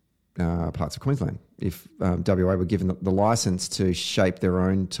in parts of Queensland? If WA were given the licence to shape their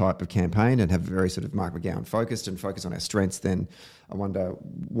own type of campaign and have very sort of Mark McGowan focused and focus on our strengths, then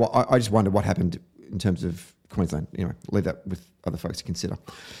I just wonder what happened in terms of Queensland. Anyway, leave that with other folks to consider.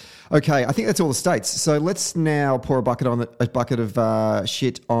 Okay, I think that's all the states. So let's now pour a bucket of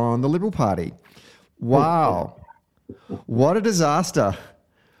shit on the Liberal Party. Wow, what a disaster!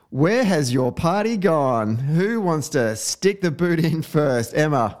 Where has your party gone? Who wants to stick the boot in first?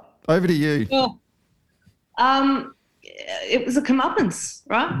 Emma, over to you. Well, it was a comeuppance,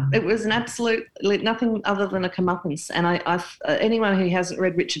 right? It was an absolute nothing other than a comeuppance. And anyone who hasn't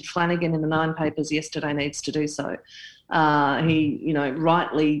read Richard Flanagan in the Nine Papers yesterday needs to do so. He,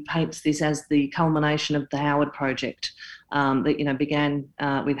 rightly paints this as the culmination of the Howard Project. That began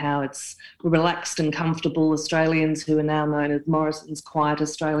with Howard's relaxed and comfortable Australians, who are now known as Morrison's quiet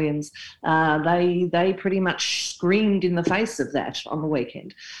Australians. They pretty much screamed in the face of that on the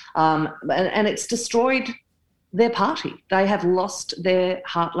weekend, and it's destroyed their party. They have lost their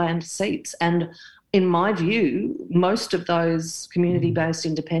heartland seats, and in my view, most of those community-based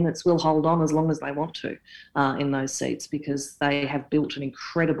independents will hold on as long as they want to in those seats, because they have built an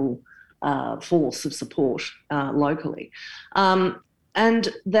incredible force of support locally. And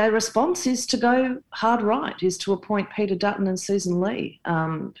their response is to go hard right, is to appoint Peter Dutton and Susan Lee,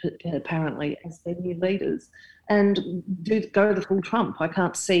 apparently, as their new leaders, and go the full Trump. I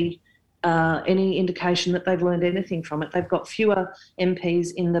can't see any indication that they've learned anything from it. They've got fewer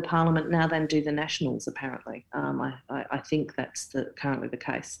MPs in the parliament now than do the Nationals, apparently. I think that's currently the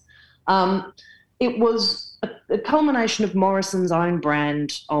case. It was a culmination of Morrison's own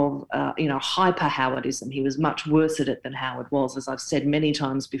brand of, hyper-Howardism. He was much worse at it than Howard was. As I've said many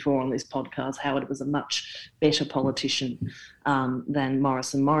times before on this podcast, Howard was a much better politician than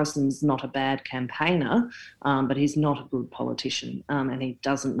Morrison. Morrison's not a bad campaigner, but he's not a good politician, and he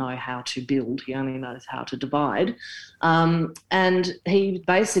doesn't know how to build. He only knows how to divide. And he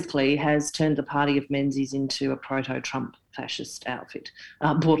basically has turned the party of Menzies into a proto-Trump fascist outfit,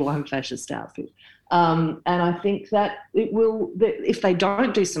 borderline fascist outfit. And I think that if they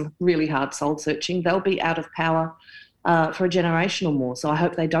don't do some really hard soul searching, they'll be out of power for a generation or more. So I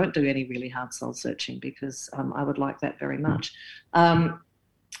hope they don't do any really hard soul searching, because I would like that very much.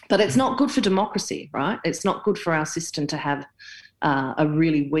 But it's not good for democracy, right? It's not good for our system to have a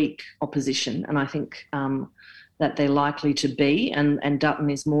really weak opposition. And I think that they're likely to be, and Dutton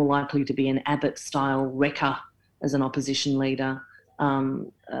is more likely to be an Abbott-style wrecker as an opposition leader.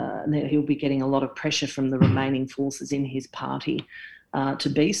 And he'll be getting a lot of pressure from the remaining forces in his party to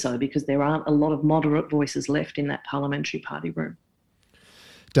be so, because there aren't a lot of moderate voices left in that parliamentary party room.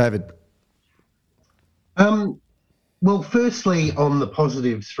 David? Well, firstly, on the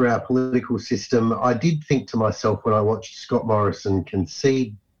positives for our political system, I did think to myself when I watched Scott Morrison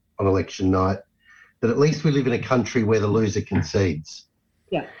concede on election night that at least we live in a country where the loser concedes.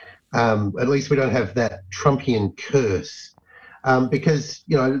 Yeah. At least we don't have that Trumpian curse. Because,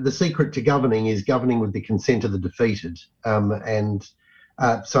 the secret to governing is governing with the consent of the defeated.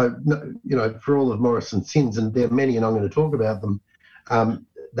 So, for all of Morrison's sins, and there are many and I'm going to talk about them,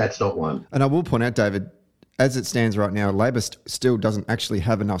 that's not one. And I will point out, David, as it stands right now, Labor still doesn't actually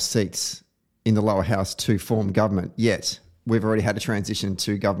have enough seats in the lower house to form government yet. We've already had a transition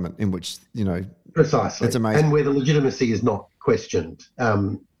to government in which, Precisely. It's amazing. And where the legitimacy is not questioned.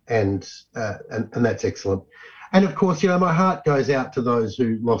 And that's excellent. And of course, my heart goes out to those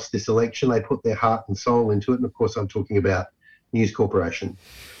who lost this election. They put their heart and soul into it. And of course, I'm talking about News Corporation.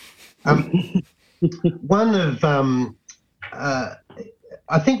 One of,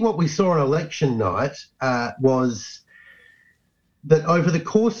 I think what we saw on election night was that over the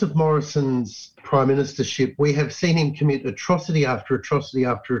course of Morrison's prime ministership, we have seen him commit atrocity after atrocity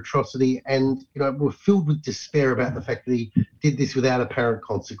after atrocity, and we're filled with despair about the fact that he did this without apparent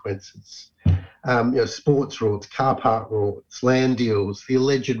consequences. Sports rorts, car park rorts, land deals, the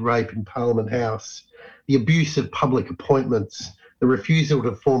alleged rape in Parliament House, the abuse of public appointments, the refusal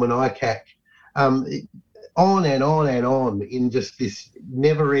to form an ICAC, on and on and on in just this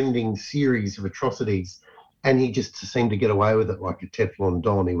never-ending series of atrocities. And he just seemed to get away with it like a Teflon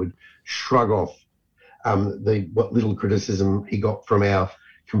Don. He would shrug off what little criticism he got from our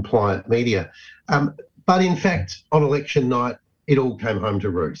compliant media. But in fact, on election night, it all came home to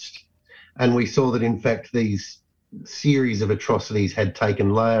roost. And we saw that, in fact, these series of atrocities had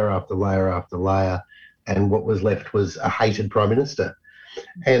taken layer after layer after layer, and what was left was a hated Prime Minister.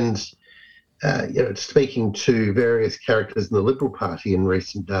 And speaking to various characters in the Liberal Party in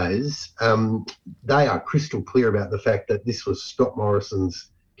recent days, they are crystal clear about the fact that this was Scott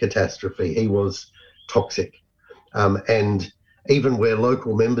Morrison's catastrophe. He was toxic. And even where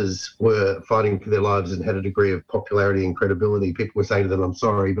local members were fighting for their lives and had a degree of popularity and credibility, people were saying to them, I'm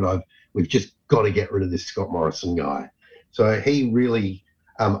sorry, but we've just got to get rid of this Scott Morrison guy. So he really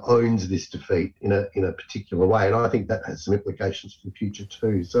owns this defeat in a particular way. And I think that has some implications for the future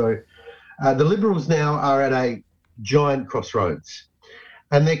too. So the Liberals now are at a giant crossroads,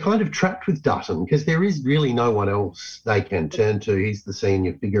 and they're kind of trapped with Dutton because there is really no one else they can turn to. He's the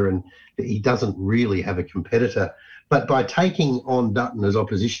senior figure and he doesn't really have a competitor. But by taking on Dutton as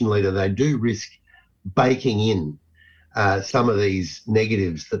opposition leader, they do risk baking in some of these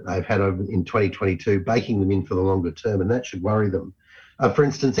negatives that they've had over in 2022, baking them in for the longer term, and that should worry them. For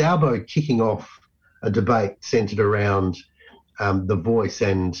instance, Albo kicking off a debate centred around the Voice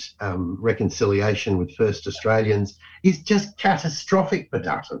and reconciliation with First Australians is just catastrophic for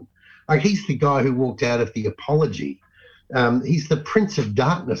Dutton. Like, he's the guy who walked out of the apology. He's the Prince of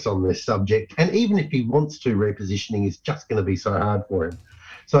Darkness on this subject. And even if he wants to, repositioning is just going to be so hard for him.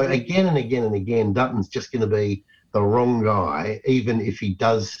 So again and again and again, Dutton's just going to be the wrong guy, even if he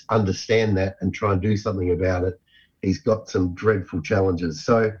does understand that and try and do something about it. He's got some dreadful challenges.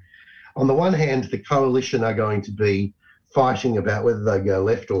 So on the one hand, the coalition are going to be fighting about whether they go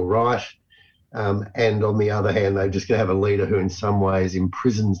left or right. And on the other hand, they're just going to have a leader who in some ways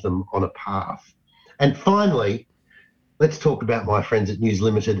imprisons them on a path. And finally, let's talk about my friends at News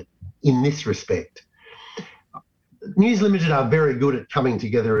Limited in this respect. News Limited are very good at coming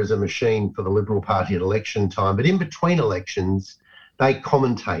together as a machine for the Liberal Party at election time, but in between elections, they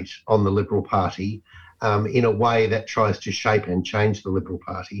commentate on the Liberal Party in a way that tries to shape and change the Liberal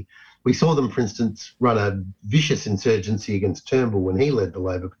Party. We saw them, for instance, run a vicious insurgency against Turnbull when he led the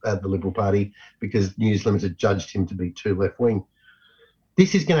Liberal Party because News Limited judged him to be too left-wing.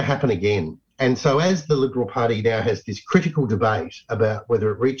 This is going to happen again. And so as the Liberal Party now has this critical debate about whether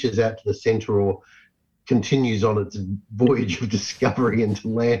it reaches out to the centre or continues on its voyage of discovery into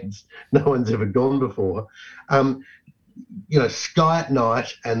lands no one's ever gone before, Sky at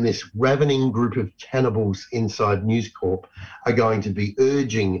Night and this ravening group of cannibals inside News Corp are going to be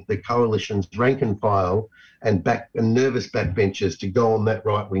urging the coalition's rank and file and nervous backbenchers to go on that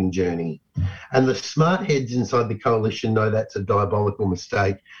right-wing journey. And the smart heads inside the coalition know that's a diabolical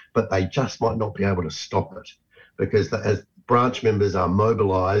mistake, but they just might not be able to stop it because as branch members are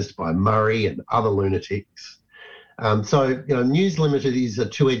mobilised by Murray and other lunatics. So News Limited is a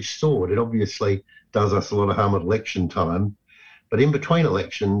two-edged sword. It obviously does us a lot of harm at election time, but in between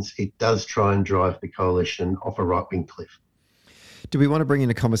elections, it does try and drive the coalition off a right-wing cliff. Do we want to bring in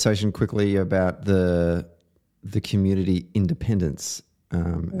a conversation quickly about the community independents,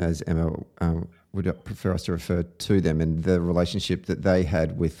 as Emma would prefer us to refer to them, and the relationship that they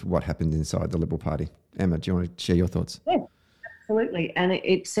had with what happened inside the Liberal Party? Emma, do you want to share your thoughts? Yeah, absolutely. And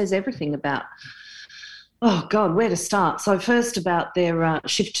it says everything about, oh God, where to start? So first about their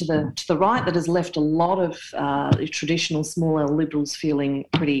shift to the right that has left a lot of traditional small L Liberals feeling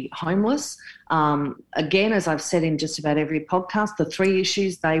pretty homeless. Again, as I've said in just about every podcast, the three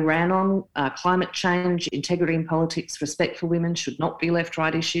issues they ran on, climate change, integrity in politics, respect for women should not be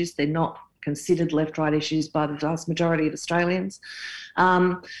left-right issues. They're not considered left-right issues by the vast majority of Australians.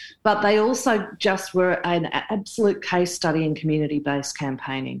 But they also just were an absolute case study in community-based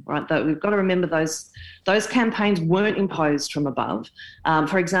campaigning, right? Though we've got to remember those campaigns weren't imposed from above.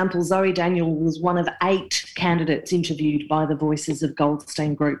 For example, Zoe Daniel was one of 8 candidates interviewed by the Voices of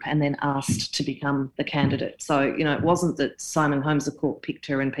Goldstein Group and then asked to become the candidate. So, it wasn't that Simon Holmes à Court picked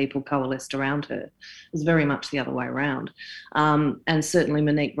her and people coalesced around her. It was very much the other way around. And certainly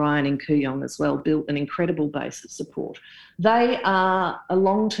Monique Ryan in Kooyong Dandenong as well, built an incredible base of support. They are a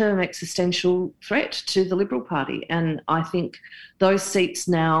long-term existential threat to the Liberal Party, and I think those seats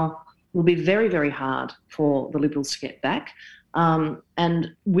now will be very, very hard for the Liberals to get back.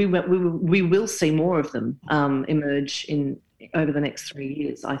 And we will see more of them emerge over the next 3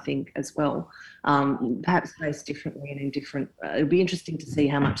 years, I think, as well. Perhaps based differently and in different... it'll be interesting to see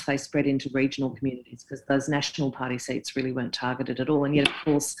how much they spread into regional communities, because those National Party seats really weren't targeted at all. And yet, of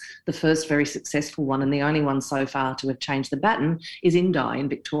course, the first very successful one, and the only one so far to have changed the baton, is Indi in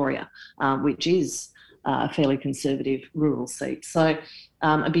Victoria, which is a fairly conservative rural seat. So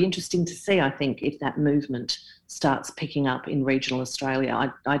it'd be interesting to see, I think, if that movement starts picking up in regional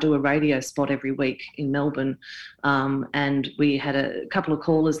Australia. I do a radio spot every week in Melbourne, and we had a couple of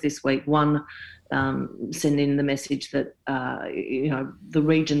callers this week. One send in the message that the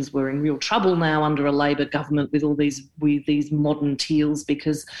regions were in real trouble now under a Labor government with these modern teals,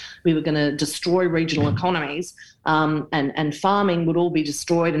 because we were going to destroy regional economies, and farming would all be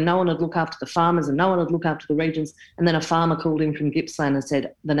destroyed, and no one would look after the farmers and no one would look after the regions. And then a farmer called in from Gippsland and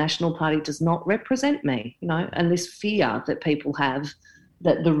said, the National Party does not represent me, and this fear that people have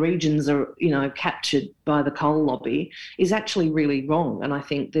that the regions are, captured by the coal lobby is actually really wrong. And I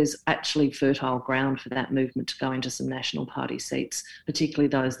think there's actually fertile ground for that movement to go into some National Party seats, particularly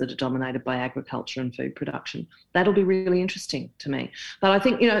those that are dominated by agriculture and food production. That'll be really interesting to me. But I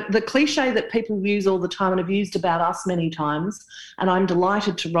think, the cliche that people use all the time and have used about us many times, and I'm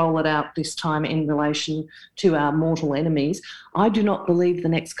delighted to roll it out this time in relation to our mortal enemies, I do not believe the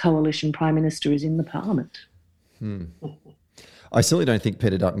next coalition Prime Minister is in the Parliament. I certainly don't think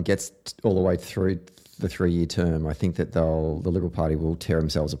Peter Dutton gets all the way through the 3-year term. I think that the Liberal Party will tear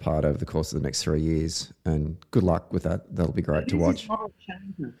themselves apart over the course of the next 3 years. And good luck with that. That'll be great to watch.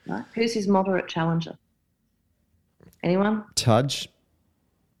 Who's his moderate challenger? Anyone? Tudge.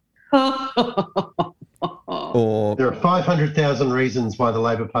 Or there are 500,000 reasons why the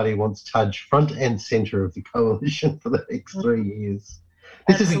Labor Party wants Tudge front and centre of the coalition for the next 3 years.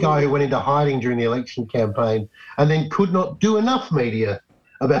 This is a guy who went into hiding during the election campaign and then could not do enough media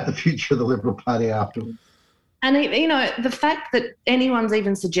about the future of the Liberal Party afterwards. And, the fact that anyone's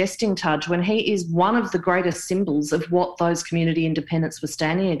even suggesting Tudge when he is one of the greatest symbols of what those community independents were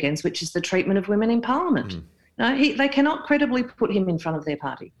standing against, which is the treatment of women in Parliament. They cannot credibly put him in front of their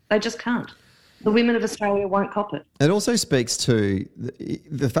party. They just can't. The women of Australia won't cop it. It also speaks to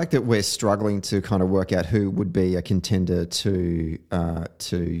the fact that we're struggling to kind of work out who would be a contender to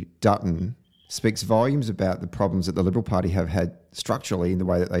Dutton. Speaks volumes about the problems that the Liberal Party have had structurally in the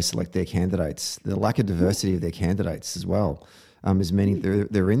way that they select their candidates. The lack of diversity of their candidates as well. As many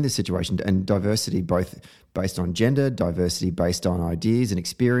they're in this situation, and diversity both based on gender, diversity based on ideas and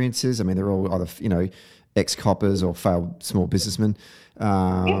experiences. I mean, they're all either ex-coppers or failed small businessmen.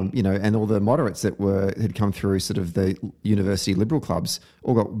 And all the moderates that had come through sort of the university liberal clubs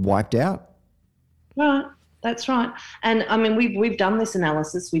all got wiped out. Right, that's right. And I mean, we've done this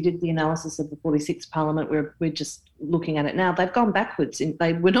analysis. We did the analysis of the 46th Parliament. We're just looking at it now. They've gone backwards.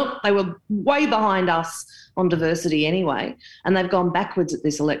 They were way behind us on diversity anyway, and they've gone backwards at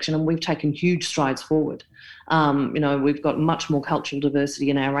this election, and we've taken huge strides forward. We've got much more cultural diversity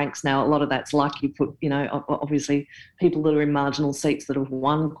in our ranks now. A lot of that's like you put, obviously people that are in marginal seats that have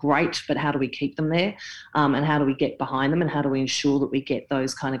won, great, but how do we keep them there? And how do we get behind them? And how do we ensure that we get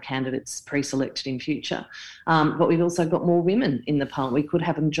those kind of candidates pre-selected in future? But we've also got more women in the parliament. We could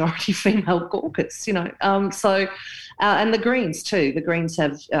have a majority female caucus, and the Greens too. The Greens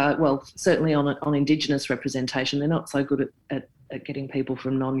have, certainly on Indigenous representation, they're not so good at getting people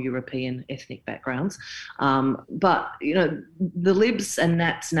from non-European ethnic backgrounds. But the Libs and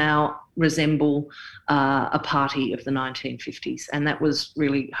Nats now resemble a party of the 1950s. And that was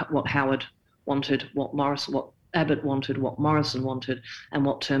really what Howard wanted, what Abbott wanted, what Morrison wanted, and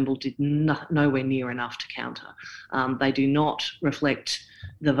what Turnbull did nowhere near enough to counter. They do not reflect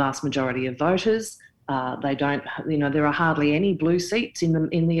the vast majority of voters. They don't, there are hardly any blue seats in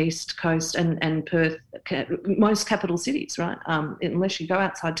the East Coast and Perth, most capital cities, right? Unless you go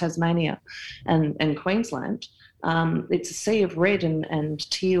outside Tasmania and Queensland, it's a sea of red and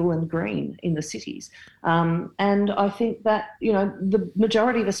teal and green in the cities. And I think that, the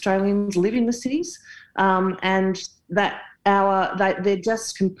majority of Australians live in the cities, and that they're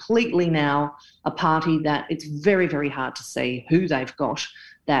just completely now a party that it's very, very hard to see who they've got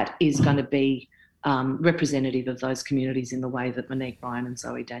that is going to be representative of those communities in the way that Monique Ryan and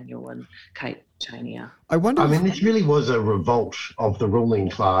Zoe Daniel and Kate Chaney are. This really was a revolt of the ruling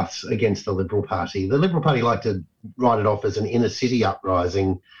class against the Liberal Party. The Liberal Party like to write it off as an inner city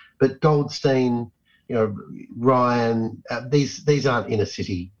uprising, but Goldstein, Ryan, these aren't inner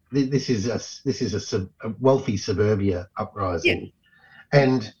city this is a wealthy suburbia uprising,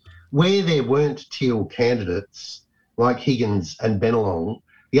 and where there weren't Teal candidates like Higgins and Bennelong,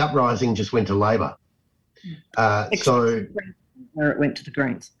 the uprising just went to Labor. So where it went to the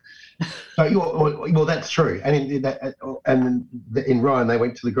Greens. Well, that's true, and in Ryan they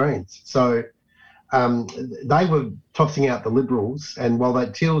went to the Greens. So they were tossing out the Liberals, and while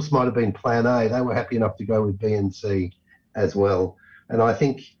that Teals might have been Plan A, they were happy enough to go with B and C as well. And I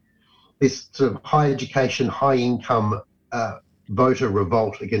think this sort of high education, high income voter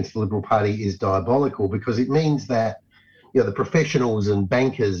revolt against the Liberal Party is diabolical, because it means that the professionals and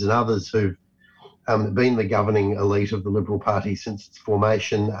bankers and others who've been the governing elite of the Liberal Party since its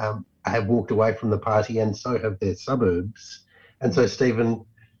formation have walked away from the party, and so have their suburbs. And so, Stephen,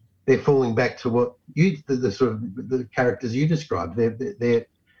 they're falling back to what the sort of the characters you described. Their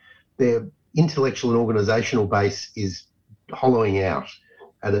intellectual and organisational base is hollowing out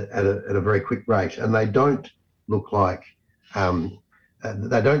at a very quick rate, and they don't look like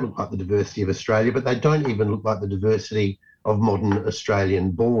the diversity of Australia, but they don't even look like the diversity of modern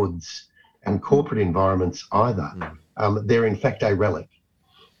Australian boards and corporate environments either. They're in fact a relic.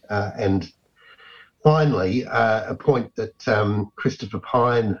 And finally, a point that Christopher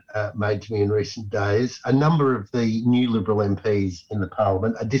Pyne made to me in recent days, a number of the new Liberal MPs in the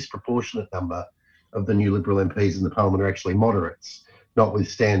Parliament, a disproportionate number of the new Liberal MPs in the Parliament are actually moderates,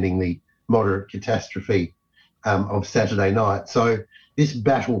 notwithstanding the moderate catastrophe of Saturday night. So this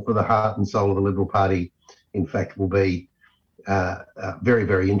battle for the heart and soul of the Liberal Party, in fact, will be very,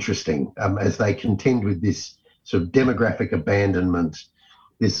 very interesting as they contend with this sort of demographic abandonment,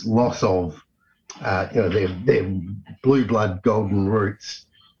 this loss of their blue blood golden roots,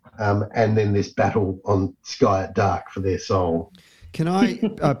 and then this battle on Sky at Dark for their soul. Can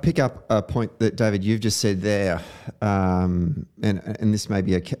I pick up a point that, David, you've just said there, and this may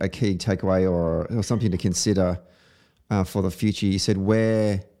be a key takeaway or something to consider for the future. You said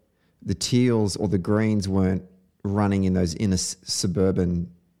where the Teals or the Greens weren't running in those inner suburban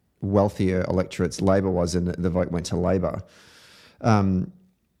wealthier electorates, Labor was, and the vote went to Labor.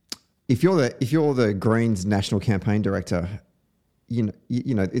 If you're the Greens national campaign director, you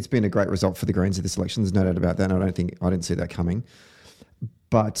know it's been a great result for the Greens at this election. There's no doubt about that. And I didn't see that coming.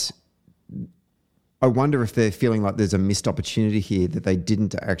 But I wonder if they're feeling like there's a missed opportunity here, that they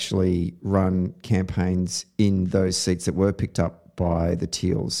didn't actually run campaigns in those seats that were picked up by the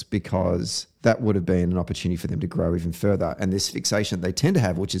Teals, because that would have been an opportunity for them to grow even further. And this fixation they tend to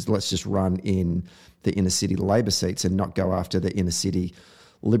have, which is let's just run in the inner city Labor seats and not go after the inner city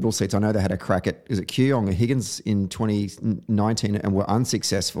Liberal seats. I know they had a crack at, is it Keong or Higgins in 2019 and were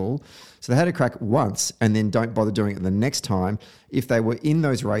unsuccessful. So they had a crack once and then don't bother doing it the next time. If they were in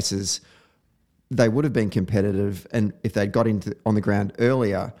those races, they would have been competitive, and if they'd got on the ground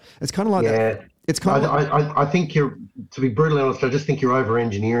earlier, it's kind of like that. It's kind of. I think to be brutally honest, I just think you're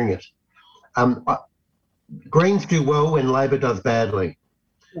over-engineering it. Greens do well when Labor does badly,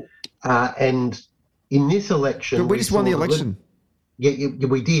 and in this election, but we just won the election. Yeah,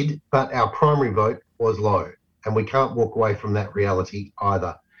 we did, but our primary vote was low, and we can't walk away from that reality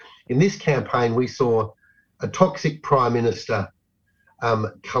either. In this campaign, we saw a toxic Prime Minister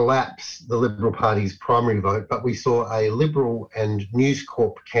collapse the Liberal Party's primary vote, but we saw a Liberal and News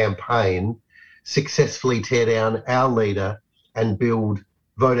Corp campaign successfully tear down our leader and build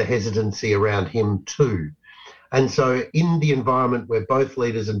voter hesitancy around him too. And so in the environment where both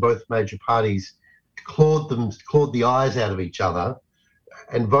leaders and both major parties clawed the eyes out of each other,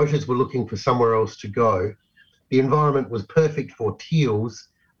 and voters were looking for somewhere else to go, the environment was perfect for Teals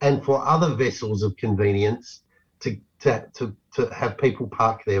and for other vessels of convenience to have people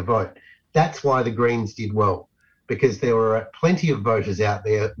park their vote. That's why the Greens did well, because there were plenty of voters out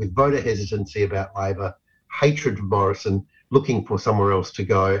there with voter hesitancy about Labor, hatred of Morrison, looking for somewhere else to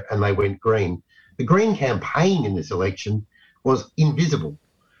go, and they went Green. The Green campaign in this election was invisible.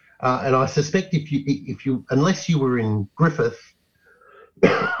 And I suspect if you unless you were in Griffith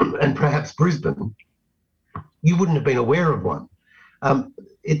and perhaps Brisbane, you wouldn't have been aware of one.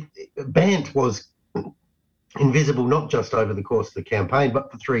 Bant was invisible not just over the course of the campaign,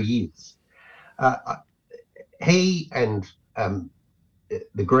 but for 3 years. He and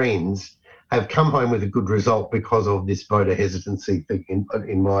the Greens have come home with a good result because of this voter hesitancy thing,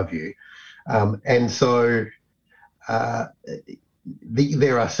 in my view. And so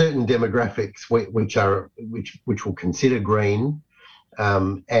there are certain demographics which will consider Green,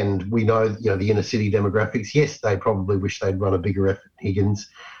 and we know the inner city demographics. Yes, they probably wish they'd run a bigger effort in Higgins,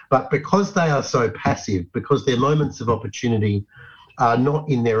 but because they are so passive, because their moments of opportunity are not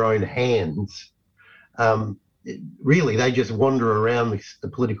in their own hands, really they just wander around the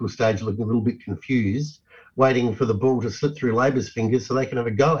political stage looking a little bit confused, waiting for the ball to slip through Labor's fingers so they can have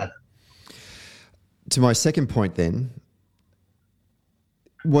a go at it. To my second point then,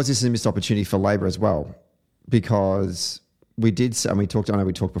 was this a missed opportunity for Labor as well? Because we did, and I know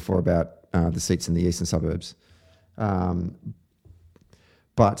we talked before about the seats in the eastern suburbs.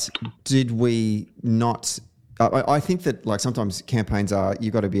 But did we not... I think that like sometimes campaigns are,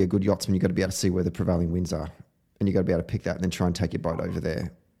 you've got to be a good yachtsman, you've got to be able to see where the prevailing winds are, and you've got to be able to pick that and then try and take your boat over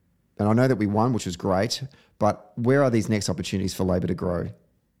there. And I know that we won, which was great, but where are these next opportunities for Labor to grow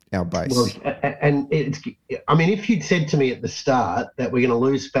our base? Well, and if you'd said to me at the start that we're going to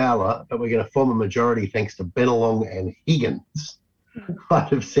lose Fowler, but we're going to form a majority thanks to Bennelong and Higgins, I'd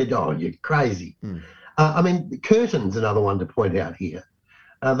have said, oh, you're crazy. Curtin's another one to point out here.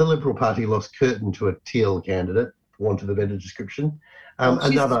 The Liberal Party lost Curtin to a Teal candidate, for want of a better description.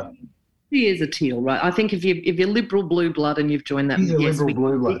 She is a Teal, right? I think if you're Liberal blue blood and you've joined that,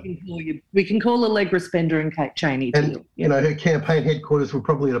 we can call Allegra Spender and Kate Chaney Teal. And her campaign headquarters were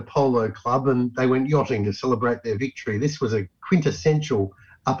probably at a polo club, and they went yachting to celebrate their victory. This was a quintessential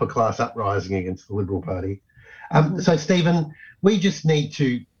upper class uprising against the Liberal Party. So, Stephen, we just need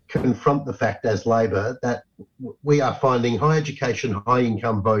to confront the fact as Labor that we are finding high education, high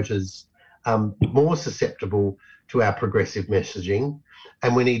income voters more susceptible to our progressive messaging,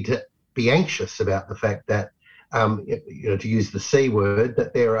 and we need to be anxious about the fact that, to use the C word,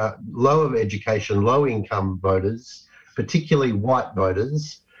 that there are low education, low income voters, particularly white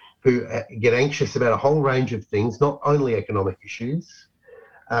voters, who get anxious about a whole range of things, not only economic issues.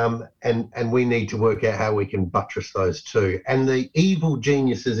 And we need to work out how we can buttress those too. And the evil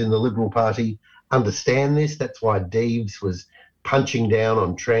geniuses in the Liberal Party understand this. That's why Deves was punching down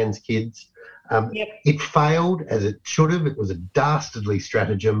on trans kids. It failed, as it should have. It was a dastardly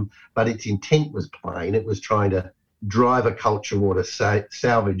stratagem, but its intent was plain. It was trying to drive a culture war to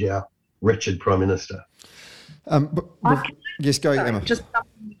salvage our wretched Prime Minister. Yes, go, Emma. Just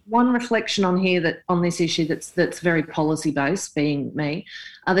one reflection on this issue that's very policy based, being me.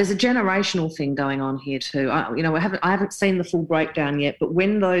 There's a generational thing going on here too. I haven't seen the full breakdown yet, but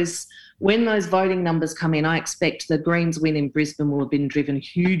when those voting numbers come in, I expect the Greens win in Brisbane will have been driven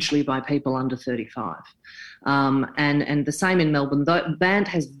hugely by people under 35. And the same in Melbourne. Bant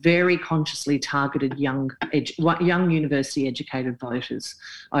has very consciously targeted young university educated voters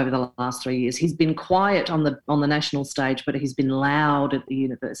over the last 3 years. He's been quiet on the national stage, but he's been loud at the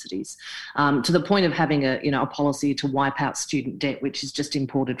universities, to the point of having a policy to wipe out student debt, which is just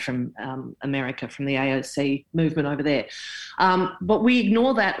imported from America, from the AOC movement over there. But we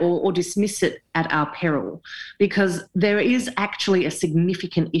ignore that or dismiss it at our peril, because there is actually a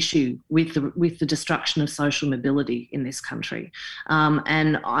significant issue with the destruction of social mobility in this country.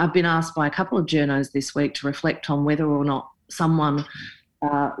 And I've been asked by a couple of journos this week to reflect on whether or not someone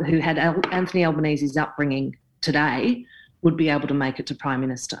who had Anthony Albanese's upbringing today would be able to make it to Prime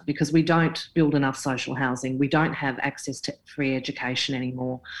Minister, because we don't build enough social housing. We don't have access to free education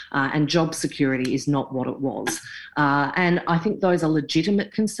anymore, and job security is not what it was. And I think those are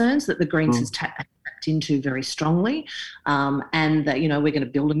legitimate concerns that the Greens has tapped into very strongly, and that, we're going to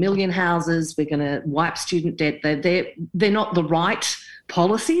build 1 million houses, we're going to wipe student debt. They're not the right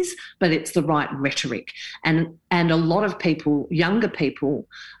policies, but it's the right rhetoric. And a lot of people, younger people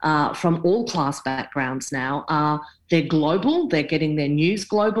from all class backgrounds now, they're global. They're getting their news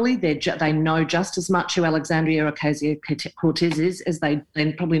globally. They know just as much who Alexandria Ocasio-Cortez is as they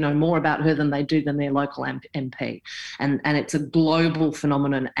probably know more about her than their local MP. And it's a global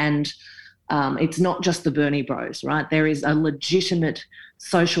phenomenon. And it's not just the Bernie bros, right? There is a legitimate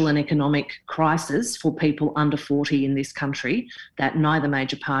social and economic crisis for people under 40 in this country that neither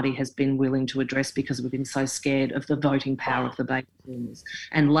major party has been willing to address because we've been so scared of the voting power of the baby boomers.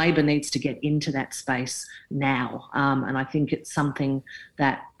 And Labor needs to get into that space now. And I think it's something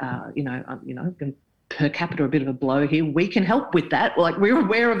that, per capita a bit of a blow here. We can help with that. Like, we're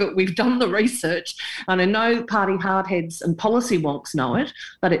aware of it. We've done the research. And I know party hardheads and policy wonks know it,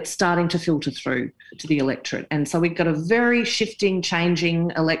 but it's starting to filter through to the electorate. And so we've got a very shifting,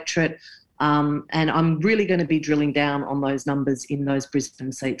 changing electorate. And I'm really going to be drilling down on those numbers in those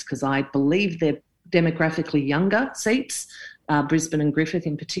Brisbane seats, because I believe they're demographically younger seats, Brisbane and Griffith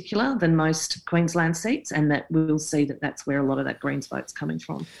in particular, than most Queensland seats. And that we'll see that that's where a lot of that Greens vote's coming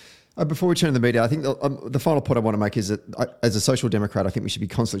from. Before we turn to the media, I think the final point I want to make is that as a social democrat, I think we should be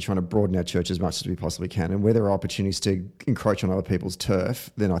constantly trying to broaden our church as much as we possibly can. And where there are opportunities to encroach on other people's turf,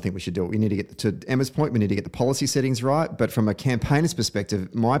 then I think we should do it. We need to get, to Emma's point, we need to get the policy settings right. But from a campaigner's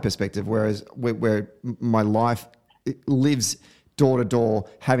perspective, my perspective, where my life lives door to door,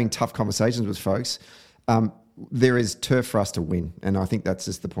 having tough conversations with folks, there is turf for us to win, and I think that's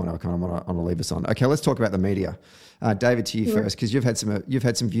just the point I kind of want to leave us on. Okay, let's talk about the media. David, to you first, because you've had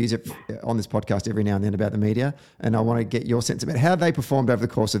some views on this podcast every now and then about the media, and I want to get your sense about how they performed over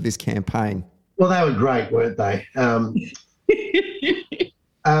the course of this campaign. Well, they were great, weren't they?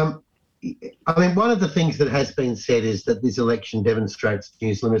 I mean, one of the things that has been said is that this election demonstrates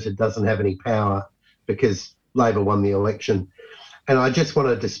News Limited doesn't have any power because Labor won the election. And I just want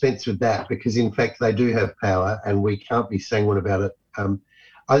to dispense with that because, in fact, they do have power and we can't be sanguine about it.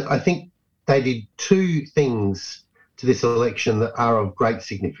 I think they did two things to this election that are of great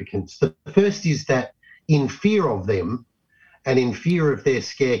significance. The first is that in fear of them and in fear of their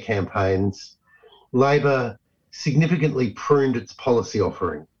scare campaigns, Labor significantly pruned its policy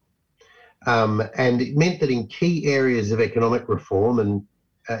offering. And it meant that in key areas of economic reform, and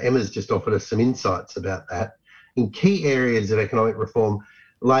Emma's just offered us some insights about that, in key areas of economic reform,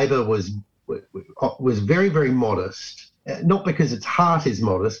 Labor was very, very modest, not because its heart is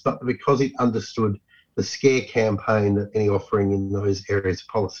modest, but because it understood the scare campaign that any offering in those areas of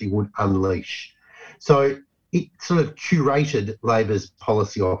policy would unleash. So it sort of curated Labor's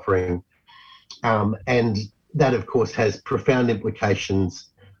policy offering, and that, of course, has profound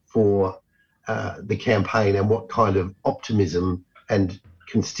implications for the campaign and what kind of optimism and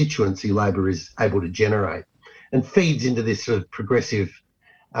constituency Labor is able to generate, and feeds into this sort of progressive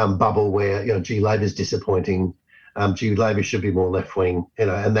bubble where, Labor's disappointing, Labor should be more left-wing,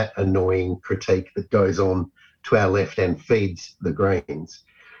 and that annoying critique that goes on to our left and feeds the Greens.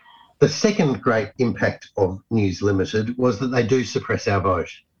 The second great impact of News Limited was that they do suppress our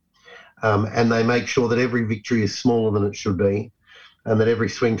vote, and they make sure that every victory is smaller than it should be, and that every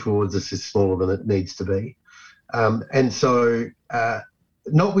swing towards us is smaller than it needs to be. And so,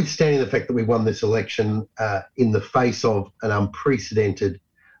 notwithstanding the fact that we won this election in the face of an unprecedented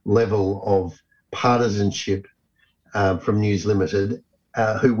level of partisanship from News Limited,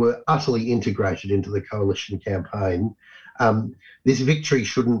 who were utterly integrated into the coalition campaign, this victory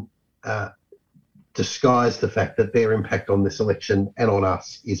shouldn't disguise the fact that their impact on this election and on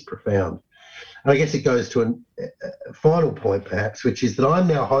us is profound. And I guess it goes to a final point, perhaps, which is that I'm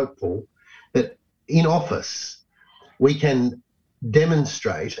now hopeful that in office we can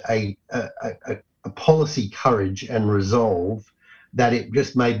demonstrate a policy courage and resolve that it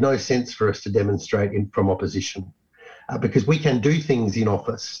just made no sense for us to demonstrate from opposition, because we can do things in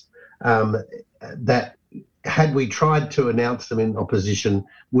office that, had we tried to announce them in opposition,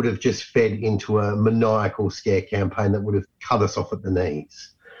 would have just fed into a maniacal scare campaign that would have cut us off at the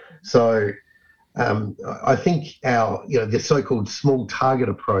knees. So I think the so-called small target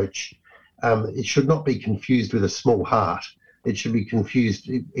approach, it should not be confused with a small heart. It should be confused.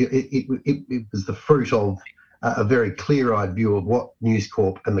 It was the fruit of a very clear-eyed view of what News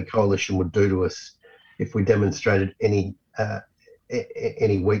Corp and the coalition would do to us if we demonstrated any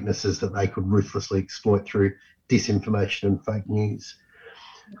weaknesses that they could ruthlessly exploit through disinformation and fake news.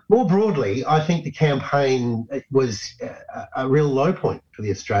 More broadly, I think the campaign was a real low point for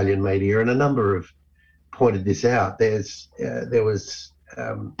the Australian media, and a number have pointed this out. There was,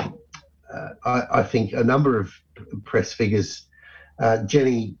 I think, a number of press figures.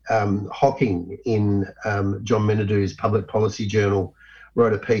 Jenny Hocking in John Menadou's Public Policy Journal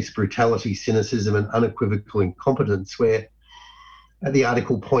wrote a piece, Brutality, Cynicism and Unequivocal Incompetence, where the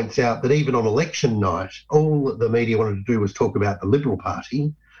article points out that even on election night, all that the media wanted to do was talk about the Liberal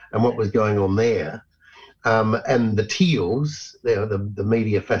Party and what was going on there, and the Teals, the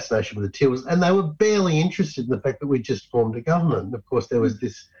media fascination with the Teals, and they were barely interested in the fact that we just formed a government. And of course, there was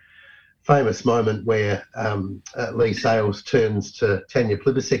this famous moment where Lee Sales turns to Tanya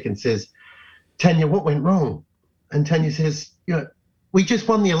Plibersek and says, "Tanya, what went wrong?" And Tanya says, "We just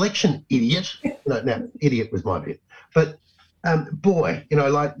won the election, idiot." No, idiot was my bit. But boy,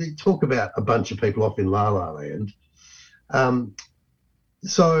 they talk about a bunch of people off in La La Land.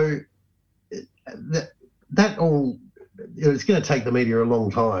 So that all, it's going to take the media a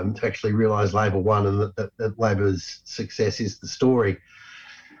long time to actually realise Labor won and that Labor's success is the story.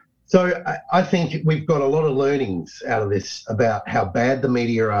 So I think we've got a lot of learnings out of this about how bad the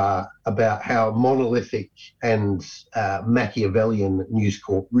media are, about how monolithic and Machiavellian News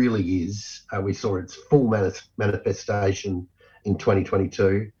Corp really is. We saw its full manifestation in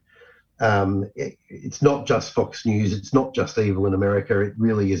 2022. It's not just Fox News. It's not just evil in America. It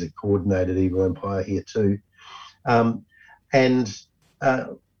really is a coordinated evil empire here too. I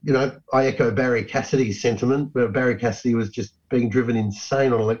echo Barry Cassidy's sentiment, where Barry Cassidy was just being driven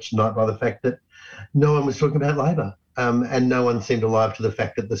insane on election night by the fact that no one was talking about Labor, and no one seemed alive to the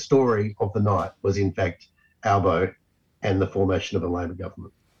fact that the story of the night was in fact Albo and the formation of a Labor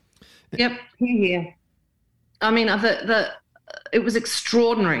government. Yep, here. I mean, it was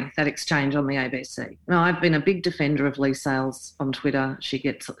extraordinary, that exchange on the ABC. Now, I've been a big defender of Leigh Sales on Twitter. She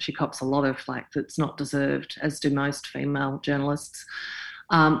cops a lot of flack that's not deserved, as do most female journalists.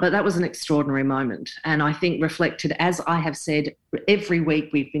 But that was an extraordinary moment. And I think reflected, as I have said, every week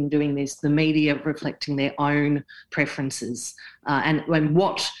we've been doing this, the media reflecting their own preferences. And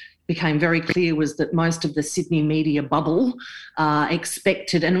what became very clear was that most of the Sydney media bubble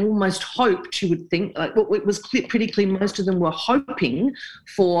expected and almost hoped, you would think, it was pretty clear most of them were hoping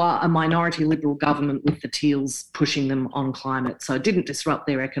for a minority Liberal government with the Teals pushing them on climate. So it didn't disrupt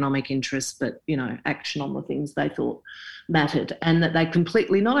their economic interests, but, action on the things they thought mattered, and that they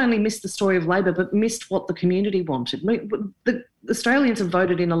completely not only missed the story of Labor, but missed what the community wanted. The Australians have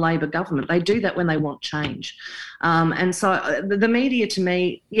voted in a Labor government. They do that when they want change. And so the media, to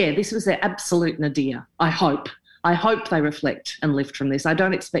me, this was their absolute nadir. I hope they reflect and lift from this. I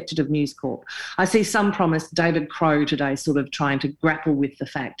don't expect it of News Corp. I see some promise. David Crowe today sort of trying to grapple with the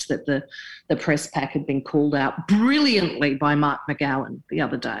fact that the press pack had been called out brilliantly by Mark McGowan the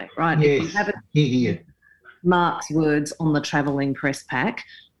other day, right? Yes, if you haven't yeah. Mark's words on the travelling press pack,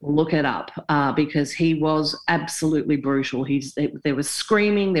 look it up, because he was absolutely brutal. There was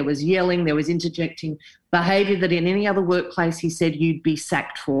screaming, there was yelling, there was interjecting behaviour that in any other workplace he said you'd be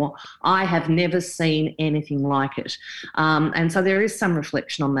sacked for. I have never seen anything like it. And so there is some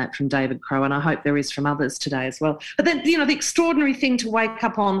reflection on that from David Crowe, and I hope there is from others today as well. But then, the extraordinary thing to wake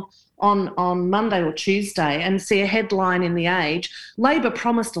up on Monday or Tuesday and see a headline in The Age, Labor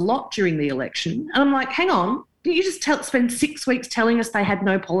promised a lot during the election. And I'm like, hang on, did you just spend 6 weeks telling us they had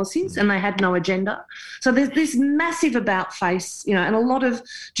no policies and they had no agenda? So there's this massive about-face, and a lot of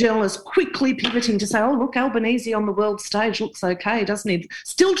journalists quickly pivoting to say, oh, look, Albanese on the world stage looks okay, doesn't he?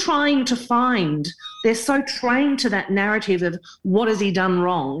 Still trying to find, they're so trained to that narrative of what has he done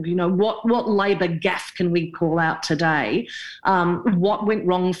wrong? What Labor gaffe can we call out today? What went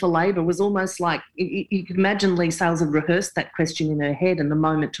wrong for Labor was almost like, you could imagine Leigh Sales had rehearsed that question in her head and the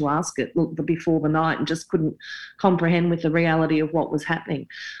moment to ask it before the night and just couldn't comprehend with the reality of what was happening.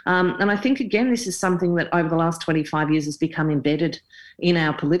 And I think, again, this is something that over the last 25 years has become embedded in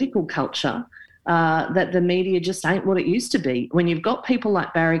our political culture, that the media just ain't what it used to be. When you've got people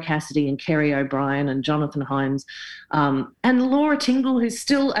like Barry Cassidy and Kerry O'Brien and Jonathan Himes, and Laura Tingle, who's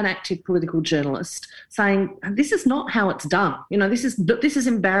still an active political journalist, saying, this is not how it's done. This is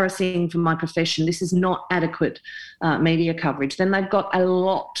embarrassing for my profession. This is not adequate media coverage. Then they've got a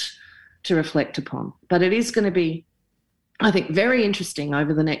lot to reflect upon. But it is going to be, I think, very interesting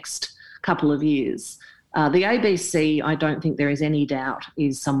over the next couple of years. The ABC, I don't think there is any doubt,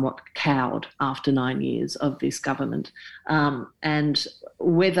 is somewhat cowed after 9 years of this government. And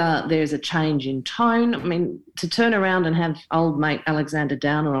whether there's a change in tone, I mean, to turn around and have old mate Alexander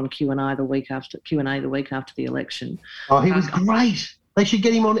Downer on Q&A the week after the election. Oh, he was great. They should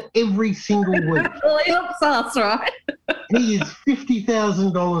get him on every single week. Well, he helps us, right? He is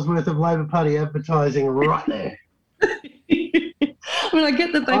 $50,000 worth of Labor Party advertising right there. I mean, I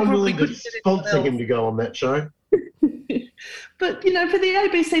get that they I'm probably willing couldn't to get sponsor him to go on that show. But, for the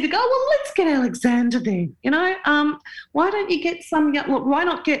ABC to go, well, let's get Alexander then, why don't you get why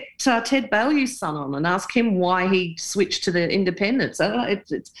not get Ted Baillieu's son on and ask him why he switched to the Independents?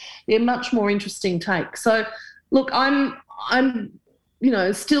 It's a much more interesting take. So, look, I'm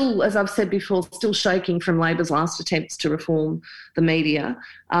still, as I've said before, still shaking from Labor's last attempts to reform the media.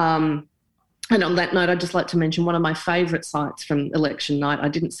 And on that note, I'd just like to mention one of my favourite sites from election night. I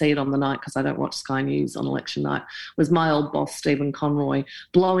didn't see it on the night because I don't watch Sky News on election night, was my old boss, Stephen Conroy,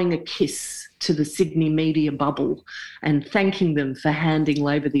 blowing a kiss to the Sydney media bubble and thanking them for handing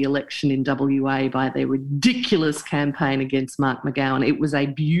Labor the election in WA by their ridiculous campaign against Mark McGowan. It was a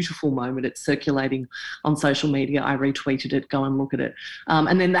beautiful moment. It's circulating on social media. I retweeted it. Go and look at it.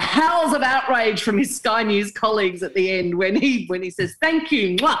 And then the howls of outrage from his Sky News colleagues at the end when he says, thank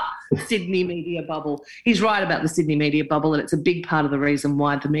you, mwah, Sydney media bubble. He's right about the Sydney media bubble, and it's a big part of the reason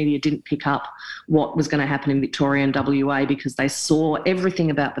why the media didn't pick up what was going to happen in Victoria and WA, because they saw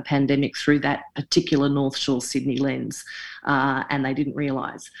everything about the pandemic through that particular North Shore Sydney lens, and they didn't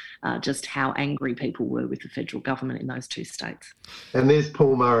realise just how angry people were with the federal government in those two states. And there's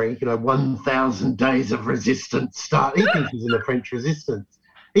Paul Murray, 1,000 days of resistance start. He thinks he's in the French resistance.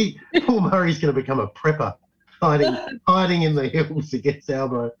 Paul Murray's going to become a prepper, hiding in the hills against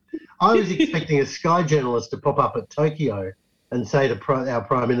Albo. I was expecting a Sky journalist to pop up at Tokyo and say to our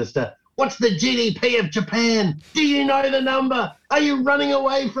Prime Minister, what's the GDP of Japan? Do you know the number? Are you running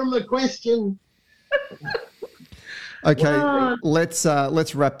away from the question? Okay, Whoa.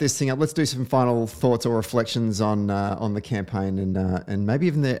 let's wrap this thing up. Let's do some final thoughts or reflections on the campaign and maybe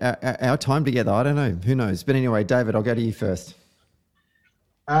even our time together. I don't know. Who knows? But anyway, David, I'll go to you first.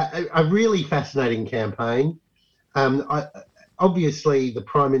 A really fascinating campaign. Obviously, the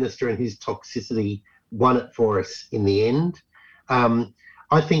Prime Minister and his toxicity won it for us in the end.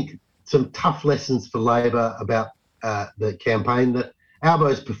 I think some tough lessons for Labor about the campaign, that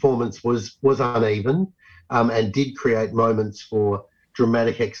Albo's performance was uneven and did create moments for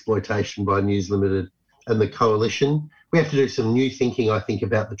dramatic exploitation by News Limited and the coalition. We have to do some new thinking, I think,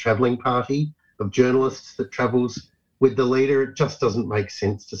 about the travelling party of journalists that travels with the leader. It just doesn't make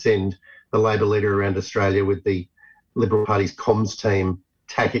sense to send the Labor leader around Australia with the Liberal Party's comms team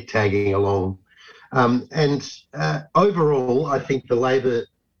tagging along. Overall, I think the Labor,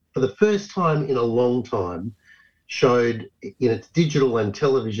 for the first time in a long time, showed in its digital and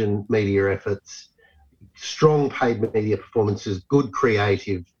television media efforts strong paid media performances, good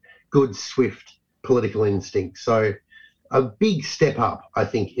creative, good swift political instinct. So a big step up, I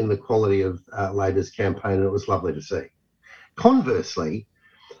think, in the quality of Labor's campaign, and it was lovely to see. Conversely,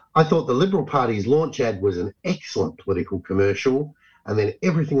 I thought the Liberal Party's launch ad was an excellent political commercial, and then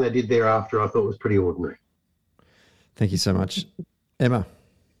everything they did thereafter I thought was pretty ordinary. Thank you so much. Emma,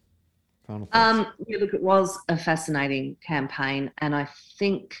 final thoughts. Yeah, look, it was a fascinating campaign, and I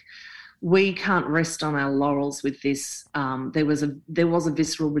think we can't rest on our laurels with this. There was a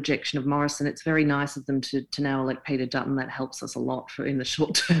visceral rejection of Morrison. It's very nice of them to now elect Peter Dutton. That helps us a lot in the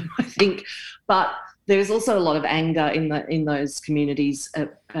short term, I think. But there's also a lot of anger in those communities.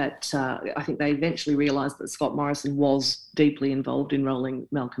 I think they eventually realised that Scott Morrison was deeply involved in rolling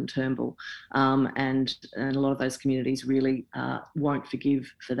Malcolm Turnbull, and a lot of those communities really won't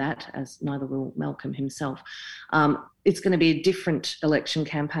forgive for that, as neither will Malcolm himself. It's going to be a different election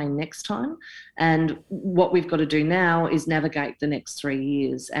campaign next time, and what we've got to do now is navigate the next 3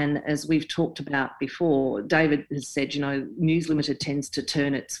 years. And as we've talked about before, David has said, News Limited tends to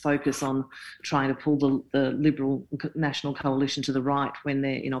turn its focus on trying to pull the Liberal National Coalition to the right when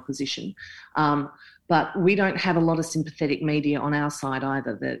they're in opposition. But we don't have a lot of sympathetic media on our side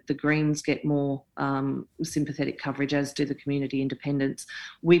either. The Greens get more sympathetic coverage, as do the community independents.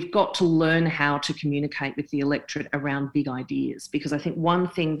 We've got to learn how to communicate with the electorate around big ideas, because I think one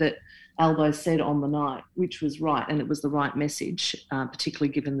thing that Albo said on the night, which was right, and it was the right message,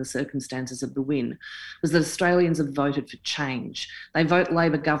 particularly given the circumstances of the win, was that Australians have voted for change. They vote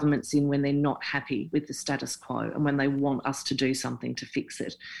Labor governments in when they're not happy with the status quo and when they want us to do something to fix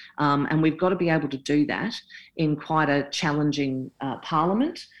it. And we've got to be able to do that in quite a challenging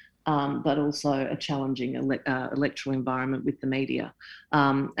parliament, but also a challenging electoral environment with the media.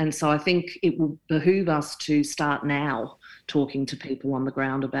 And so I think it will behoove us to start now talking to people on the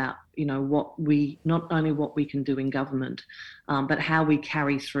ground about, not only what we can do in government, but how we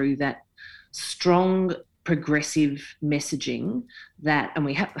carry through that strong progressive messaging that, and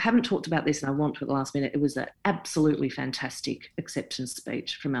we haven't talked about this, and I want to at the last minute, it was an absolutely fantastic acceptance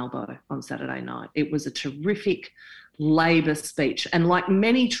speech from Albo on Saturday night. It was a terrific Labor speech. And like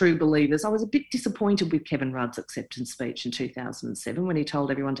many true believers, I was a bit disappointed with Kevin Rudd's acceptance speech in 2007 when he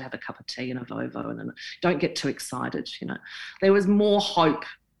told everyone to have a cup of tea and a Vovo and don't get too excited. There was more hope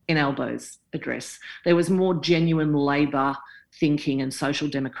in Albo's address. There was more genuine Labor thinking and social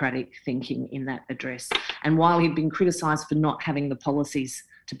democratic thinking in that address. And while he'd been criticised for not having the policies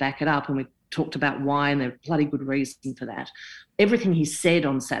to back it up, and we talked about why, and there's bloody good reason for that, everything he said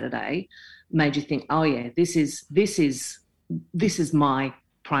on Saturday made you think, oh yeah, this is my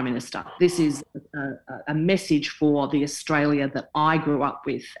Prime Minister. This is a message for the Australia that I grew up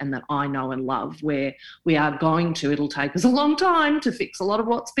with and that I know and love, where we are it'll take us a long time to fix a lot of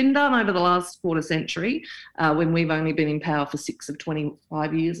what's been done over the last quarter century, when we've only been in power for 6 of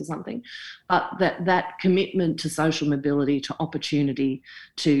 25 years or something. But that commitment to social mobility, to opportunity,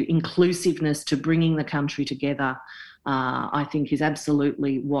 to inclusiveness, to bringing the country together, I think is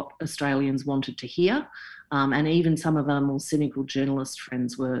absolutely what Australians wanted to hear. And even some of our more cynical journalist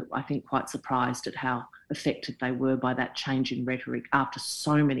friends were, I think, quite surprised at how affected they were by that change in rhetoric after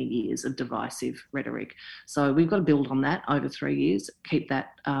so many years of divisive rhetoric. So we've got to build on that over 3 years, keep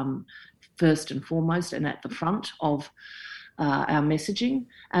that first and foremost and at the front of our messaging.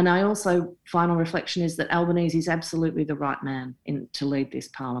 And final reflection is that Albanese is absolutely the right man to lead this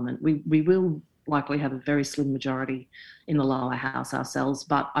parliament. We will likely have a very slim majority in the lower house ourselves,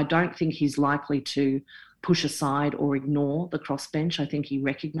 but I don't think he's likely to push aside or ignore the crossbench. I think he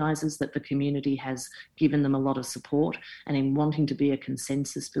recognises that the community has given them a lot of support, and in wanting to be a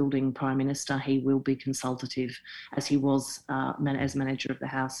consensus-building Prime Minister, he will be consultative, as he was as manager of the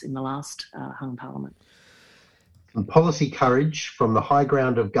House in the last hung parliament. And policy courage from the high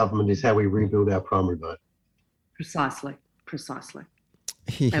ground of government is how we rebuild our primary vote. Precisely.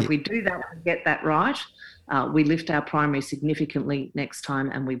 If we do that and get that right, we lift our primary significantly next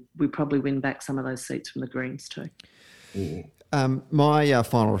time, and we probably win back some of those seats from the Greens too. Yeah. My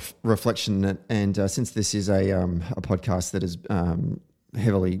final reflection, and since this is a podcast that is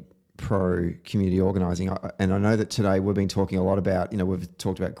heavily pro-community organising, and I know that today we've been talking a lot about, we've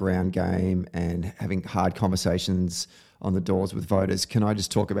talked about ground game and having hard conversations on the doors with voters. Can I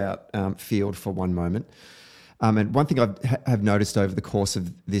just talk about field for one moment? And one thing I have noticed over the course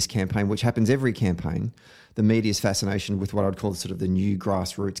of this campaign, which happens every campaign, the media's fascination with what I'd call sort of the new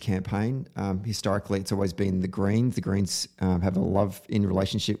grassroots campaign. Historically, it's always been the Greens. The Greens have a love-in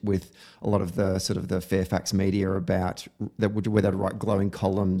relationship with a lot of the sort of the Fairfax media about that, where they'd write glowing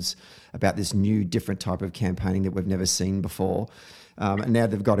columns about this new, different type of campaigning that we've never seen before. And now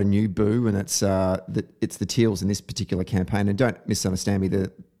they've got a new boo, and it's the Teals in this particular campaign. And don't misunderstand me,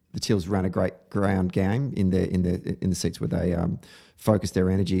 the Teals ran a great ground game in the seats where they focused their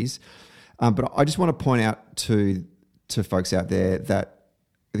energies. But I just want to point out to folks out there that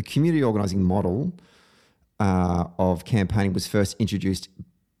the community organising model of campaigning was first introduced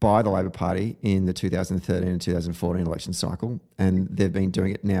by the Labor Party in the 2013 and 2014 election cycle, and they've been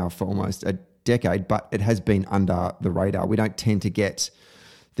doing it now for almost a decade, but it has been under the radar. We don't tend to get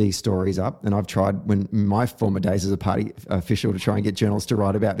these stories up, and I've tried in my former days as a party official to try and get journalists to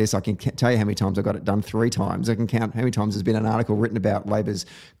write about this. I can tell you how many times I got it done 3 times. I can count how many times there's been an article written about Labor's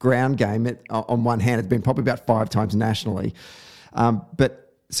ground game. On one hand, it's been probably about 5 times nationally.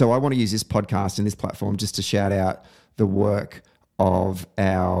 So I want to use this podcast and this platform just to shout out the work of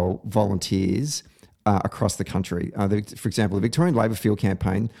our volunteers across the country. For example, the Victorian Labor Field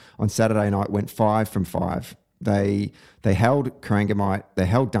Campaign on Saturday night went 5 from 5. They held Corangamite, they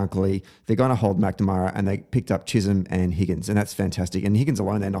held Dunkley, they're going to hold McNamara, and they picked up Chisholm and Higgins, and that's fantastic. And Higgins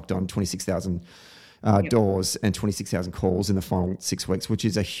alone, they knocked on 26,000 doors and 26,000 calls in the final 6 weeks, which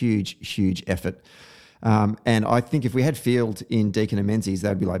is a huge, huge effort. And I think if we had Field in Deakin and Menzies,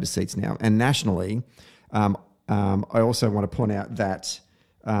 they'd be Labor seats now. And nationally, I also want to point out that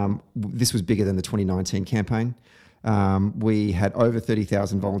this was bigger than the 2019 campaign. We had over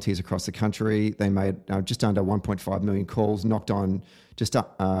 30,000 volunteers across the country. They made just under 1.5 million calls, knocked on just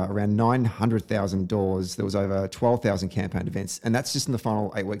around 900,000 doors. There was over 12,000 campaign events. And that's just in the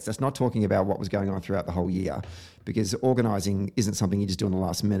final 8 weeks. That's not talking about what was going on throughout the whole year, because organising isn't something you just do in the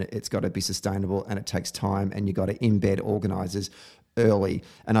last minute. It's got to be sustainable, and it takes time, and you've got to embed organisers early.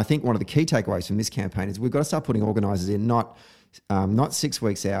 And I think one of the key takeaways from this campaign is we've got to start putting organisers in, not 6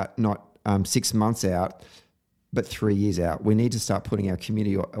 weeks out, not 6 months out, but 3 years out. We need to start putting our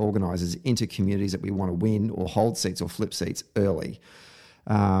community organisers into communities that we want to win or hold seats or flip seats early.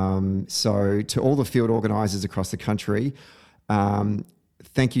 So to all the field organisers across the country,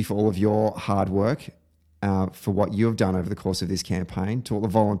 thank you for all of your hard work, for what you've done over the course of this campaign. To all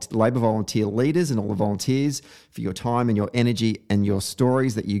the Labor volunteer leaders and all the volunteers for your time and your energy and your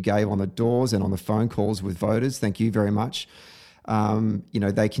stories that you gave on the doors and on the phone calls with voters. Thank you very much.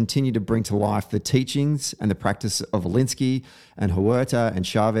 They continue to bring to life the teachings and the practice of Alinsky and Huerta and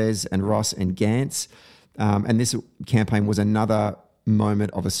Chavez and Ross and Gantz. And this campaign was another moment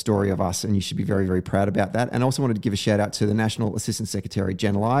of a story of us, and you should be very, very proud about that. And I also wanted to give a shout out to the National Assistant Secretary,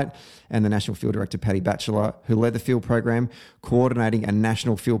 Jen Light, and the National Field Director, Paddy Batchelor, who led the field program. Coordinating a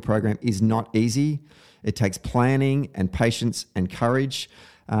national field program is not easy. It takes planning and patience and courage.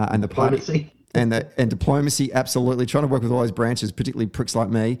 And the party... And diplomacy, absolutely. Trying to work with all those branches, particularly pricks like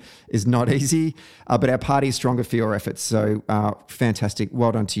me, is not easy. But our party is stronger for your efforts. So fantastic.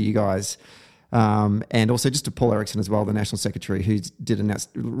 Well done to you guys. And also just to Paul Erickson as well, the National Secretary, who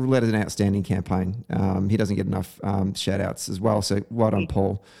led an outstanding campaign. He doesn't get enough shout outs as well. So well done,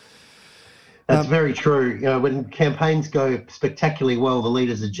 Paul. That's very true. When campaigns go spectacularly well, the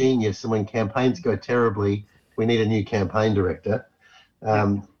leader's a genius. And when campaigns go terribly, we need a new campaign director.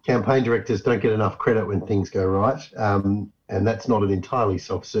 Campaign directors don't get enough credit when things go right, and that's not an entirely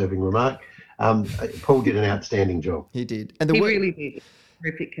self-serving remark. Paul did an outstanding job. He did. And he really did.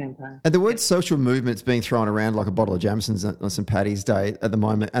 Terrific campaign. And the word social movement's being thrown around like a bottle of Jameson's on St. Paddy's Day at the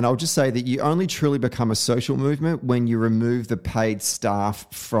moment. And I'll just say that you only truly become a social movement when you remove the paid staff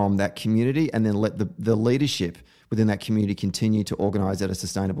from that community and then let the leadership within that community continue to organise at a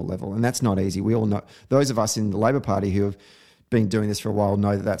sustainable level. And that's not easy. We all know, those of us in the Labor Party who have been doing this for a while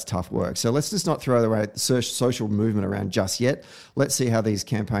know that that's tough work. So let's just not throw the social movement around just yet. Let's see how these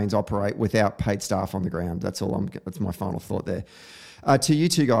campaigns operate without paid staff on the ground. That's my final thought there. To you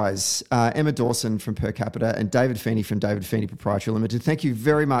two guys, Emma Dawson from Per Capita and David Feeney from David Feeney Proprietary Limited, thank you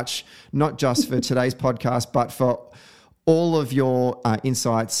very much, not just for today's podcast, but for all of your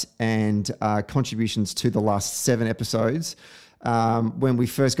insights and contributions to the last 7 episodes. When we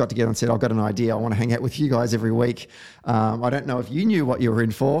first got together and said, I've got an idea, I want to hang out with you guys every week. I don't know if you knew what you were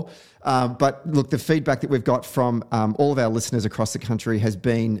in for, but look, the feedback that we've got from all of our listeners across the country has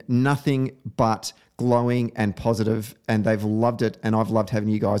been nothing but glowing and positive, and they've loved it. And I've loved having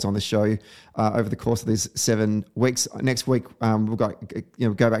you guys on the show over the course of these 7 weeks. Next week, we've got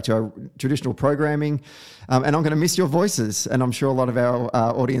go back to our traditional programming, and I'm going to miss your voices, and I'm sure a lot of our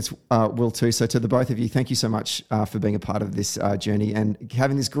audience will too. So to the both of you, thank you so much for being a part of this journey and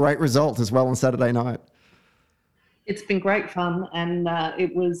having this great result as well on Saturday night. It's been great fun, and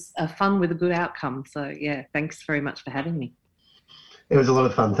it was fun with a good outcome. So yeah, thanks very much for having me. It was a lot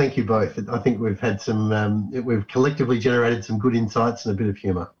of fun. Thank you both. I think we've had we've collectively generated some good insights and a bit of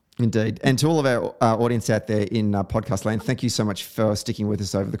humour. Indeed. And to all of our audience out there in podcast land, thank you so much for sticking with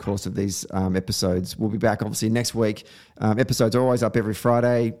us over the course of these episodes. We'll be back obviously next week. Episodes are always up every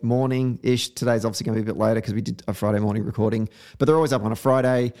Friday morning-ish. Today's obviously going to be a bit later because we did a Friday morning recording, but they're always up on a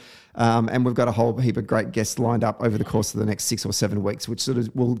Friday. And we've got a whole heap of great guests lined up over the course of the next 6 or 7 weeks, which sort of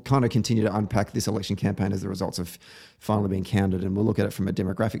will kind of continue to unpack this election campaign as the results have finally been counted. And we'll look at it from a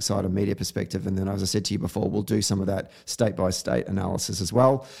demographic side, a media perspective. And then, as I said to you before, we'll do some of that state-by-state analysis as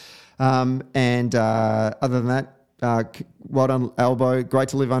well. Other than that, well done, Albo. Great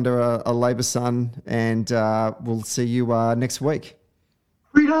to live under a Labor sun. And we'll see you next week.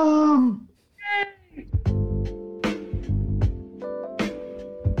 Freedom!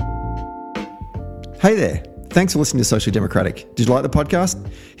 Hey there. Thanks for listening to Socially Democratic. Did you like the podcast?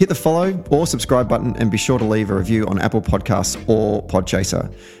 Hit the follow or subscribe button and be sure to leave a review on Apple Podcasts or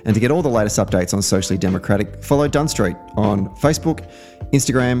Podchaser. And to get all the latest updates on Socially Democratic, follow Dunn Street on Facebook,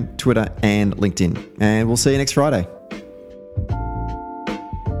 Instagram, Twitter and LinkedIn. And we'll see you next Friday.